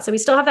passionate about. So we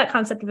still have that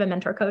concept of a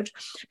mentor coach,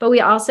 but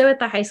we also at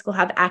the high school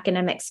have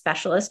academic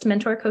specialist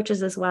mentor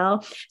coaches as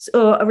well.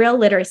 So a real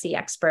literacy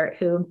expert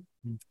who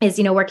is,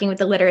 working with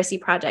the literacy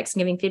projects and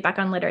giving feedback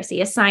on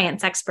literacy, a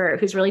science expert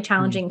who's really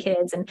challenging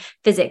kids in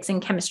physics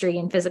and chemistry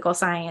and physical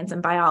science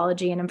and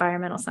biology and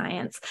environmental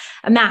science,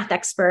 a math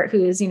expert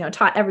who's,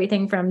 taught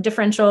everything from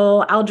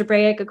differential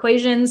algebraic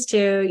equations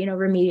to,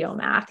 remedial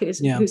math, who's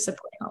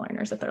supporting all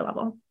learners at their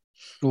level.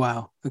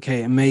 Wow.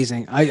 Okay.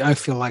 Amazing. I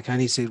feel like I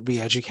need to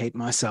re-educate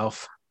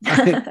myself.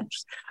 I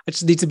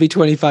just need to be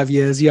 25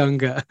 years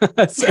younger.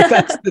 So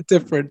that's the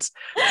difference.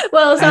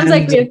 Well, it sounds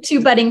like And we have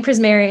two budding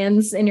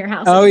Prismarians in your oh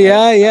household, right?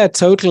 yeah, yeah,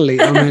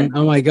 totally. I mean,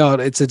 oh my God,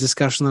 it's a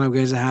discussion that I'm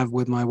going to have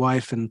with my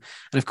wife and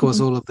of course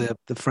all of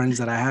the friends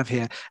that I have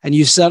here. And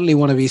you certainly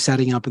want to be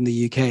setting up in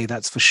the UK,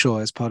 that's for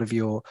sure, as part of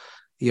your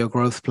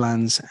growth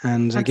plans.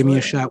 And give me a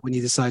Absolutely. shout when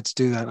you decide to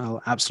do that.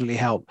 I'll absolutely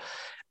help.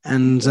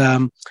 And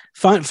Thank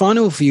you.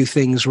 final few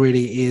things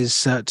really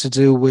is to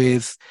do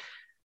with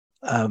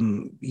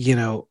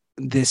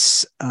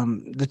this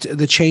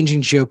the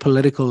changing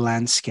geopolitical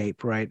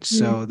landscape, right? Mm,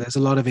 So there's a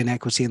lot of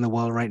inequity in the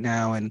world right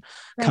now, and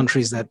right.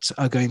 countries that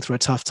are going through a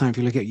tough time. If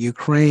you look at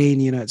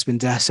Ukraine, it's been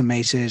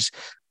decimated.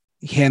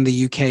 Here in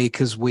the UK,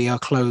 because we are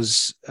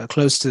close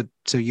to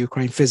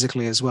Ukraine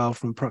physically as well,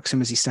 from a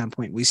proximity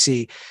standpoint, we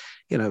see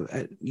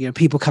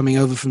people coming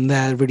over from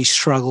there really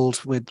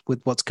struggled with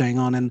what's going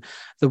on, and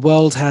the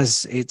world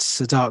has its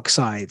dark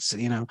sides.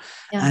 Yeah.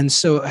 And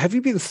so have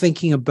you been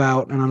thinking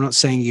about, and I'm not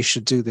saying you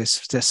should do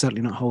this, they're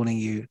certainly not holding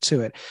you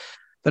to it,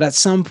 but at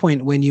some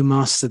point when you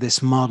master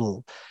this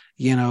model,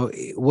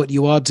 what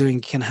you are doing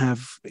can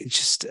have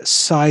just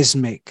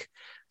seismic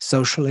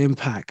social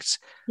impact,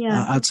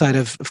 Yeah. outside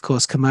of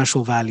course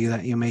commercial value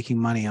that you're making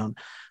money on.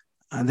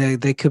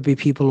 There could be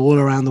people all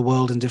around the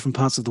world in different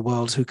parts of the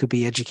world who could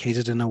be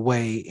educated in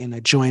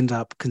a joined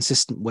up,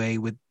 consistent way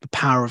with the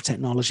power of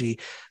technology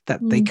that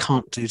they Mm,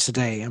 can't do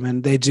today. I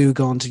mean, they do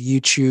go onto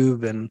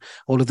YouTube and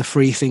all of the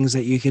free things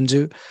that you can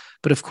do,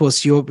 but of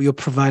course, you're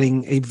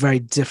providing a very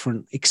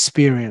different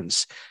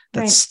experience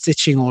that's right.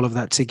 stitching all of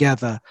that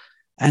together.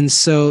 And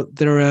so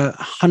there are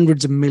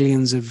hundreds of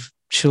millions of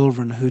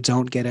children who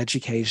don't get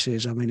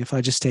educated. I mean, if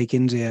I just take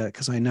India,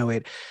 because I know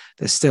it,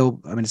 there's still,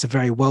 I mean, it's a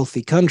very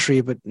wealthy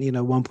country, but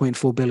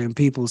 1.4 billion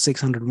people,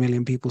 600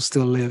 million people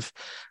still live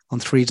on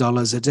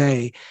 $3 a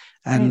day.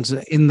 Right. And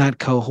in that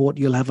cohort,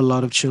 you'll have a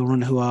lot of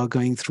children who are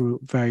going through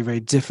very,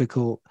 very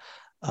difficult,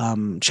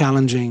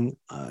 challenging,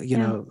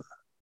 Yeah.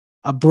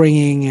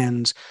 upbringing,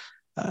 and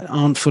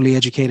aren't fully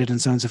educated, and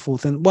so on and so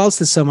forth. And whilst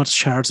there's so much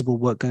charitable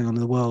work going on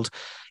in the world,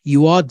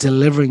 you are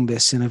delivering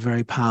this in a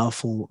very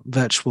powerful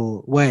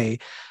virtual way.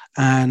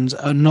 And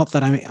not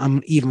that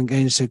I'm even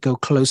going to go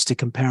close to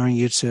comparing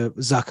you to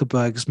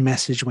Zuckerberg's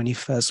message when he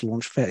first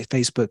launched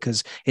Facebook,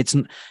 because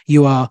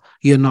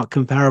you're not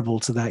comparable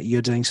to that.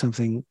 You're doing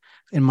something,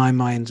 in my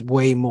mind,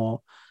 way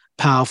more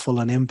powerful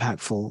and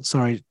impactful.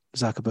 Sorry,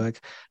 Zuckerberg,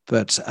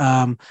 but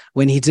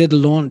when he did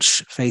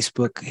launch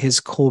Facebook, his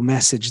core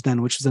message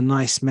then, which was a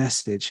nice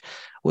message,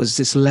 was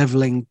this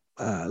leveling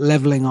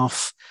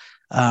off,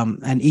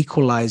 and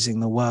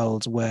equalizing the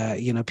world where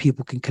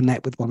people can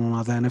connect with one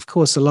another. And of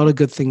course, a lot of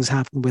good things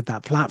happen with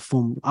that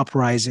platform,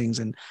 uprisings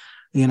and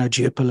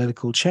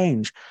geopolitical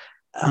change.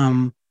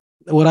 Um,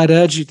 what I'd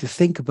urge you to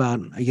think about,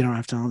 you don't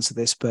have to answer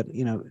this, but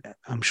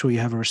I'm sure you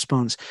have a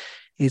response,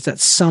 is at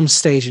some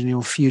stage in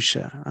your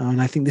future,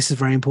 and I think this is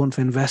very important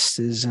for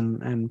investors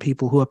and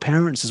people who are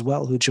parents as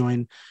well, who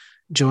join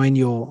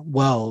your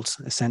world,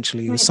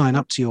 essentially, who Right. sign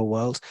up to your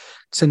world,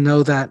 to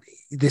know that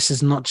this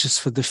is not just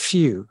for the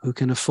few who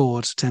can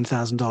afford Right.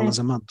 $10,000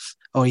 a month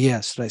or a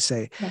year, should I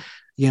say.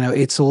 Yeah.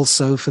 It's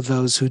also for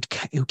those who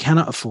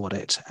cannot afford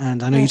it.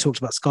 And I know you Right. talked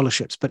about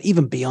scholarships, but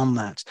even beyond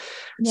that.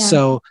 Yeah.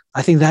 So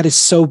I think that is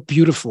so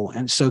beautiful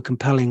and so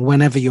compelling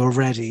whenever you're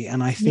ready.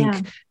 And I Yeah.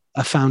 think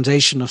a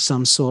foundation of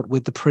some sort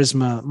with the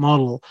Prisma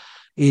model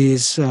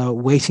is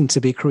waiting to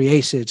be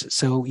created.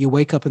 So you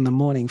wake up in the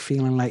morning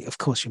feeling like, of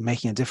course, you're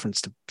making a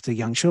difference to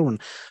young children,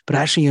 but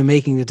actually you're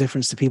making a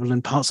difference to people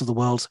in parts of the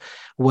world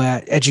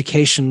where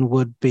education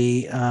would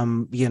be,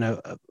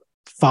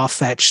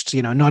 far-fetched,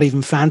 not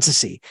even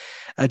fantasy,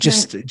 Right.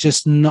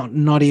 just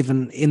not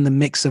even in the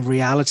mix of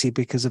reality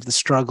because of the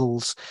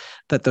struggles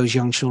that those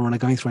young children are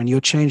going through. And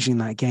you're changing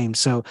that game.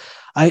 So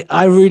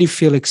I really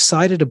feel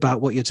excited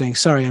about what you're doing.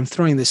 Sorry, I'm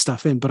throwing this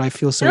stuff in, but I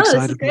feel so No, this is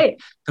excited about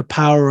great. the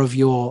power of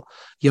your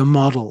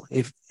model,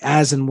 if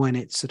as and when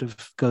it sort of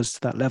goes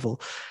to that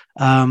level.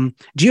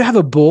 Do you have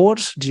a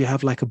board? Do you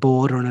have like a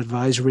board or an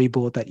advisory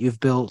board that you've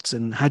built?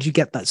 And how do you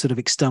get that sort of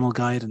external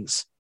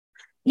guidance?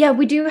 Yeah,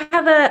 we do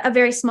have a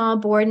very small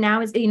board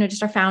now, is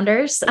just our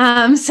founders.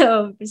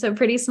 So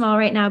pretty small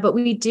right now, but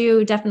we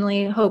do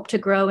definitely hope to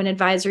grow an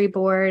advisory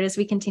board as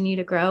we continue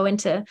to grow and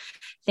to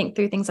think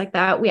through things like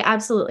that. We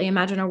absolutely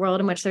imagine a world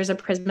in which there's a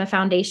Prisma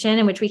Foundation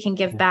in which we can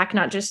give Yeah. back,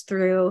 not just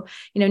through,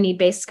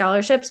 need-based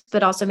scholarships,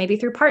 but also maybe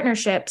through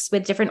partnerships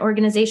with different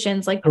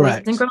organizations like Boys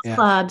and Correct. Girls Yeah.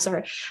 Clubs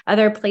or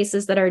other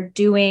places that are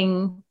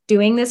doing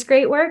this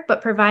great work,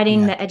 but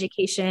providing Yeah. the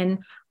education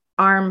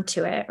arm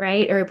to it,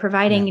 right? Or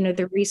providing, Yeah.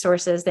 the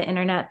resources, the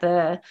internet,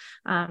 the,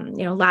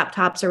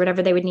 laptops or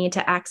whatever they would need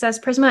to access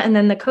Prisma. And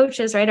then the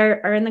coaches, right,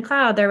 are in the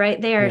cloud. They're right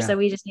there. Yeah. So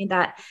we just need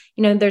that,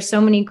 there's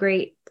so many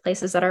great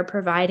places that are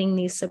providing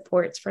these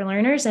supports for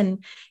learners. And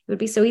it would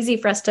be so easy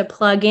for us to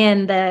plug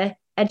in the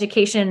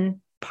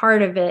education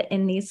part of it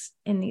in these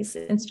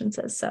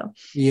instances. So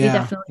we Yeah.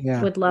 definitely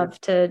Yeah. would love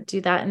to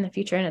do that in the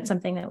future. And it's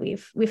something that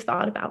we've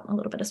thought about a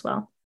little bit as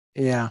well.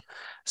 Yeah.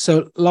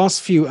 So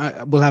last few,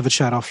 we'll have a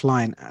chat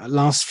offline.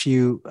 Last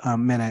few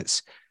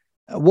minutes.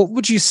 What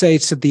would you say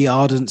to the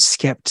ardent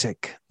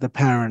skeptic, the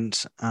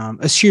parent,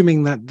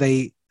 assuming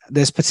that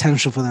there's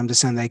potential for them to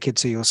send their kid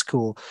to your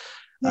school?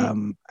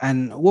 Right.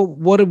 And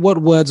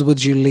what words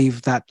would you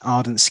leave that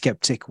ardent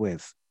skeptic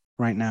with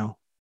right now?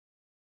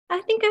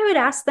 I think I would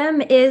ask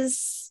them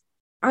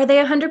are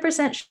they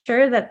 100%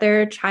 sure that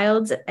their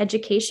child's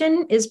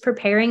education is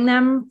preparing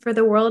them for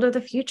the world of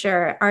the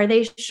future? Are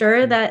they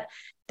sure that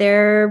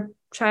their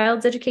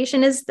child's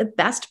education is the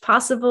best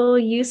possible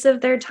use of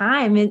their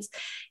time?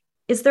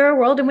 Is there a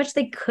world in which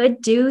they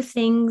could do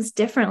things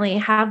differently,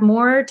 have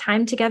more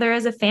time together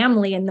as a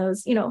family? And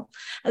those,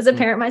 as a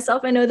parent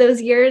myself, I know those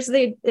years,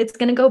 it's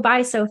going to go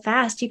by so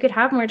fast. You could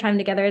have more time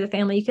together as a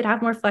family. You could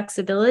have more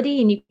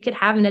flexibility, and you could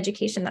have an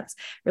education that's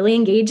really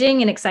engaging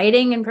and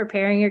exciting and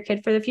preparing your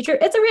kid for the future.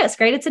 It's a risk,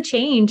 right? It's a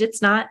change.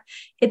 It's not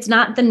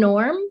the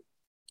norm.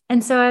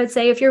 And so I would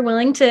say if you're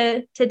willing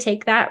to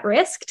take that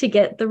risk to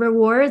get the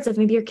rewards of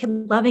maybe your kid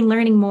loving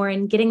learning more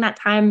and getting that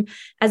time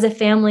as a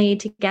family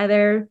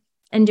together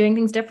and doing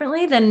things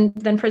differently, then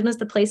Prisma is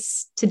the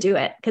place to do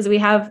it, because we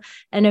have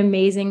an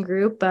amazing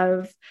group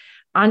of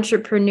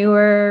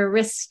entrepreneur,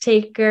 risk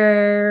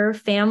taker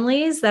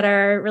families that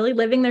are really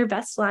living their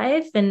best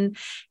life, and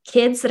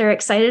kids that are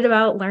excited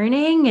about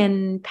learning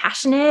and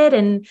passionate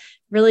and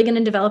really going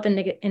to develop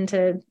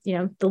into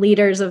the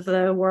leaders of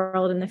the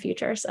world in the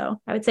future.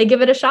 So I would say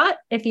give it a shot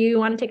if you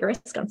want to take a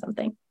risk on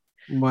something.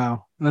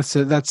 Wow, I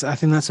think that's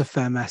a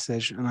fair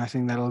message, and I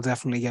think that'll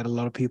definitely get a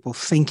lot of people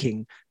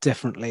thinking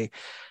differently.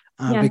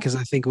 Because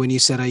I think when you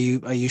said, are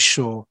you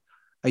sure?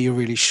 Are you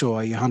really sure?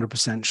 Are you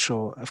 100%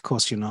 sure? Of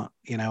course you're not,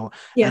 And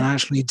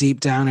actually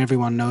deep down,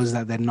 everyone knows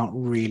that they're not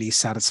really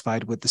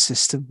satisfied with the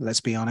system. Let's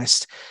be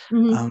honest.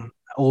 Mm-hmm.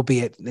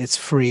 Albeit it's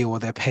free or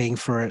they're paying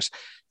for it,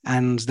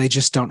 and they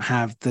just don't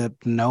have the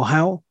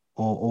know-how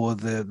or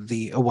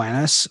the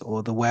awareness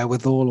or the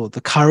wherewithal or the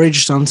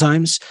courage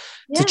sometimes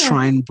to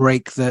try and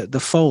break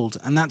the fold.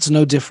 And that's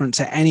no different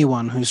to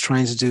anyone who's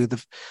trying to do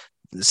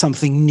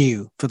something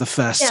new for the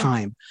first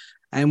time.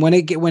 And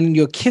when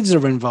your kids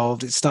are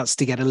involved, it starts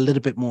to get a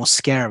little bit more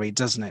scary,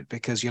 doesn't it?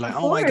 Because you're like,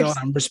 oh my God,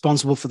 I'm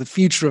responsible for the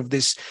future of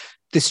this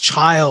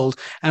child.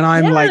 And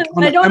I'm like,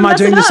 am I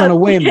doing this on a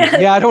whim?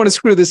 Yeah, I don't want to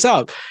screw this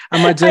up.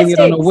 Am I doing it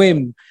on a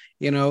whim?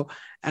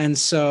 And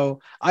so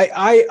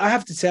I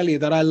have to tell you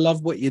that I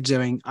love what you're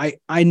doing.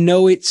 I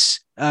know it's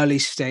early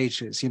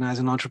stages, as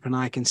an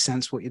entrepreneur, I can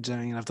sense what you're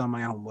doing, and I've done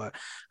my own work.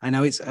 I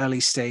know it's early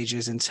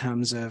stages in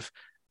terms of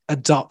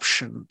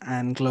adoption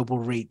and global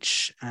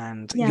reach,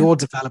 and you're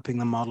developing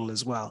the model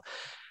as well.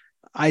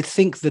 I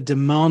think the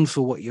demand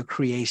for what you're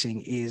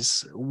creating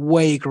is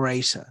way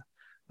greater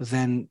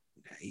than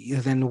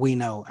we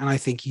know, and I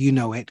think you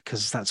know it,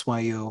 because that's why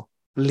you're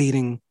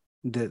leading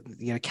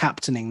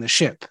captaining the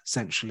ship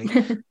essentially.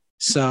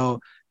 So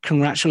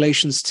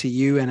congratulations to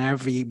you and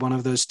every one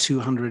of those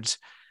 200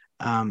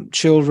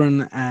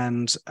 children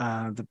and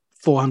the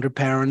 400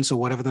 parents, or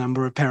whatever the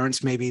number of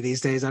parents may be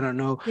these days. I don't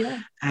know.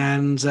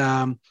 And,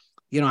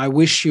 I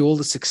wish you all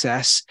the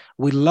success.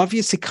 We'd love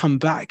you to come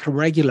back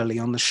regularly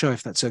on the show,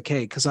 if that's okay,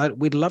 because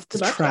we'd love to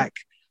track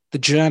the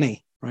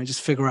journey, right?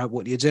 Just figure out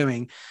what you're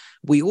doing.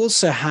 We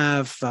also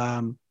have,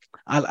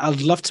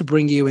 I'd love to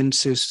bring you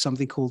into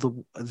something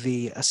called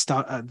the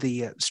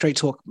Straight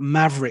Talk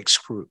Mavericks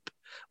group,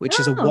 which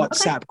is a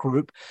WhatsApp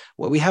group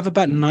where we have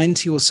about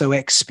 90 or so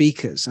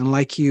ex-speakers. And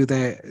like you,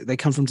 they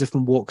come from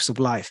different walks of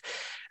life.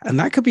 And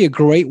that could be a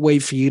great way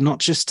for you, not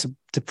just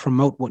to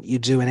promote what you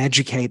do and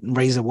educate and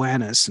raise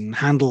awareness and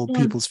handle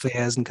people's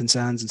fears and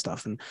concerns and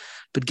stuff,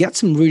 but get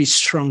some really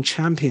strong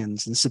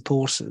champions and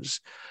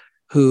supporters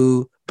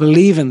who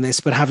believe in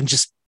this, but haven't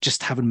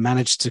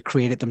managed to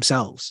create it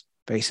themselves,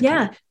 basically.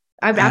 Yeah.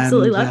 I'd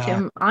absolutely love to.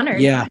 I'm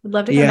honored. I'd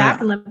love to come back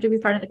and love to be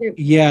part of the group.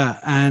 Yeah.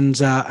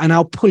 And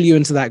I'll pull you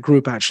into that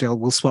group. Actually,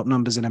 we'll swap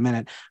numbers in a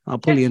minute. I'll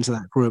pull you into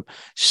that group.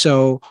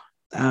 So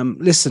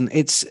listen,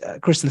 it's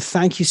Kristen,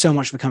 thank you so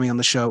much for coming on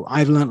the show.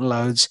 I've learned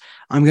loads.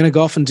 I'm going to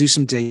go off and do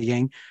some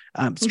digging.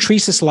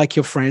 Treat us like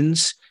your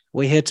friends.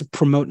 We're here to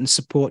promote and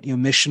support your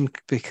mission,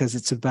 because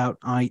it's about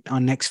our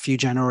next few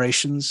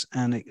generations,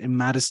 and it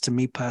matters to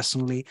me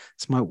personally.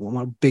 It's my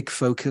big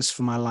focus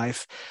for my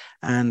life.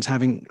 And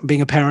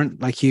being a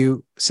parent like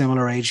you,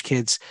 similar age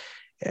kids,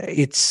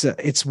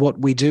 it's what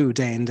we do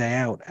day in, day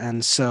out.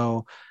 And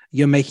so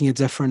you're making a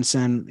difference,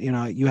 and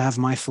you have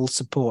my full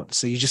support.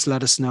 So you just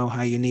let us know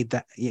how you need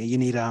that. You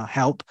need our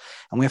help,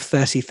 and we have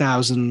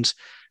 30,000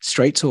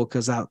 straight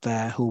talkers out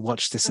there who'll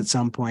watch this at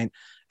some point,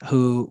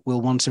 who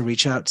will want to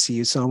reach out to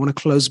you. So I want to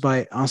close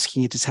by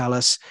asking you to tell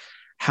us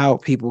how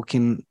people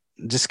can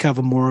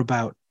discover more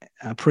about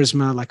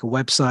Prisma, like a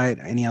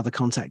website, any other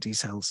contact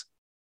details.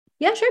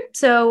 Yeah, sure.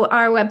 So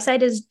our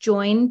website is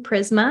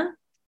joinprisma,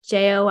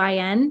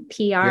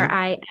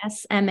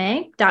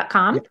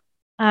 joinprisma.com.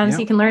 So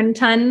you can learn a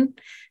ton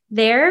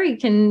there. You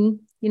can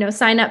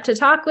sign up to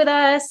talk with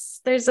us.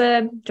 There's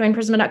a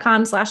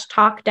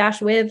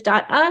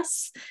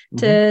joinprisma.com/talk-with.us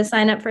to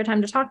sign up for a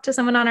time to talk to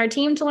someone on our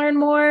team to learn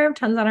more.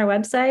 Tons on our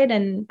website.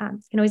 And you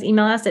can always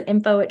email us at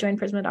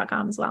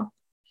info@joinprisma.com as well.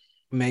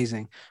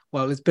 Amazing.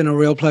 Well, it's been a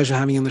real pleasure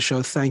having you on the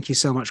show. Thank you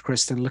so much,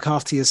 Kristen. Look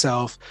after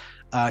yourself.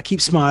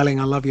 Keep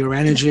smiling. I love your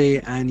energy,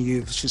 and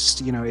you've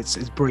just,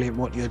 it's brilliant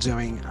what you're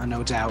doing,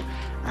 no doubt.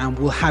 And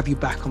we'll have you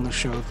back on the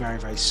show very,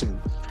 very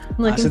soon. I'm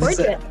looking forward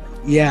to it.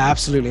 Yeah,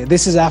 absolutely.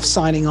 This is Af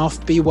signing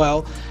off. Be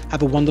well.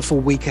 Have a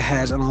wonderful week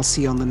ahead, and I'll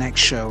see you on the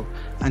next show.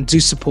 And do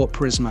support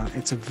Prisma.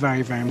 It's a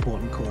very, very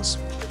important cause.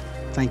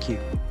 Thank you.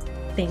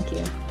 Thank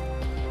you.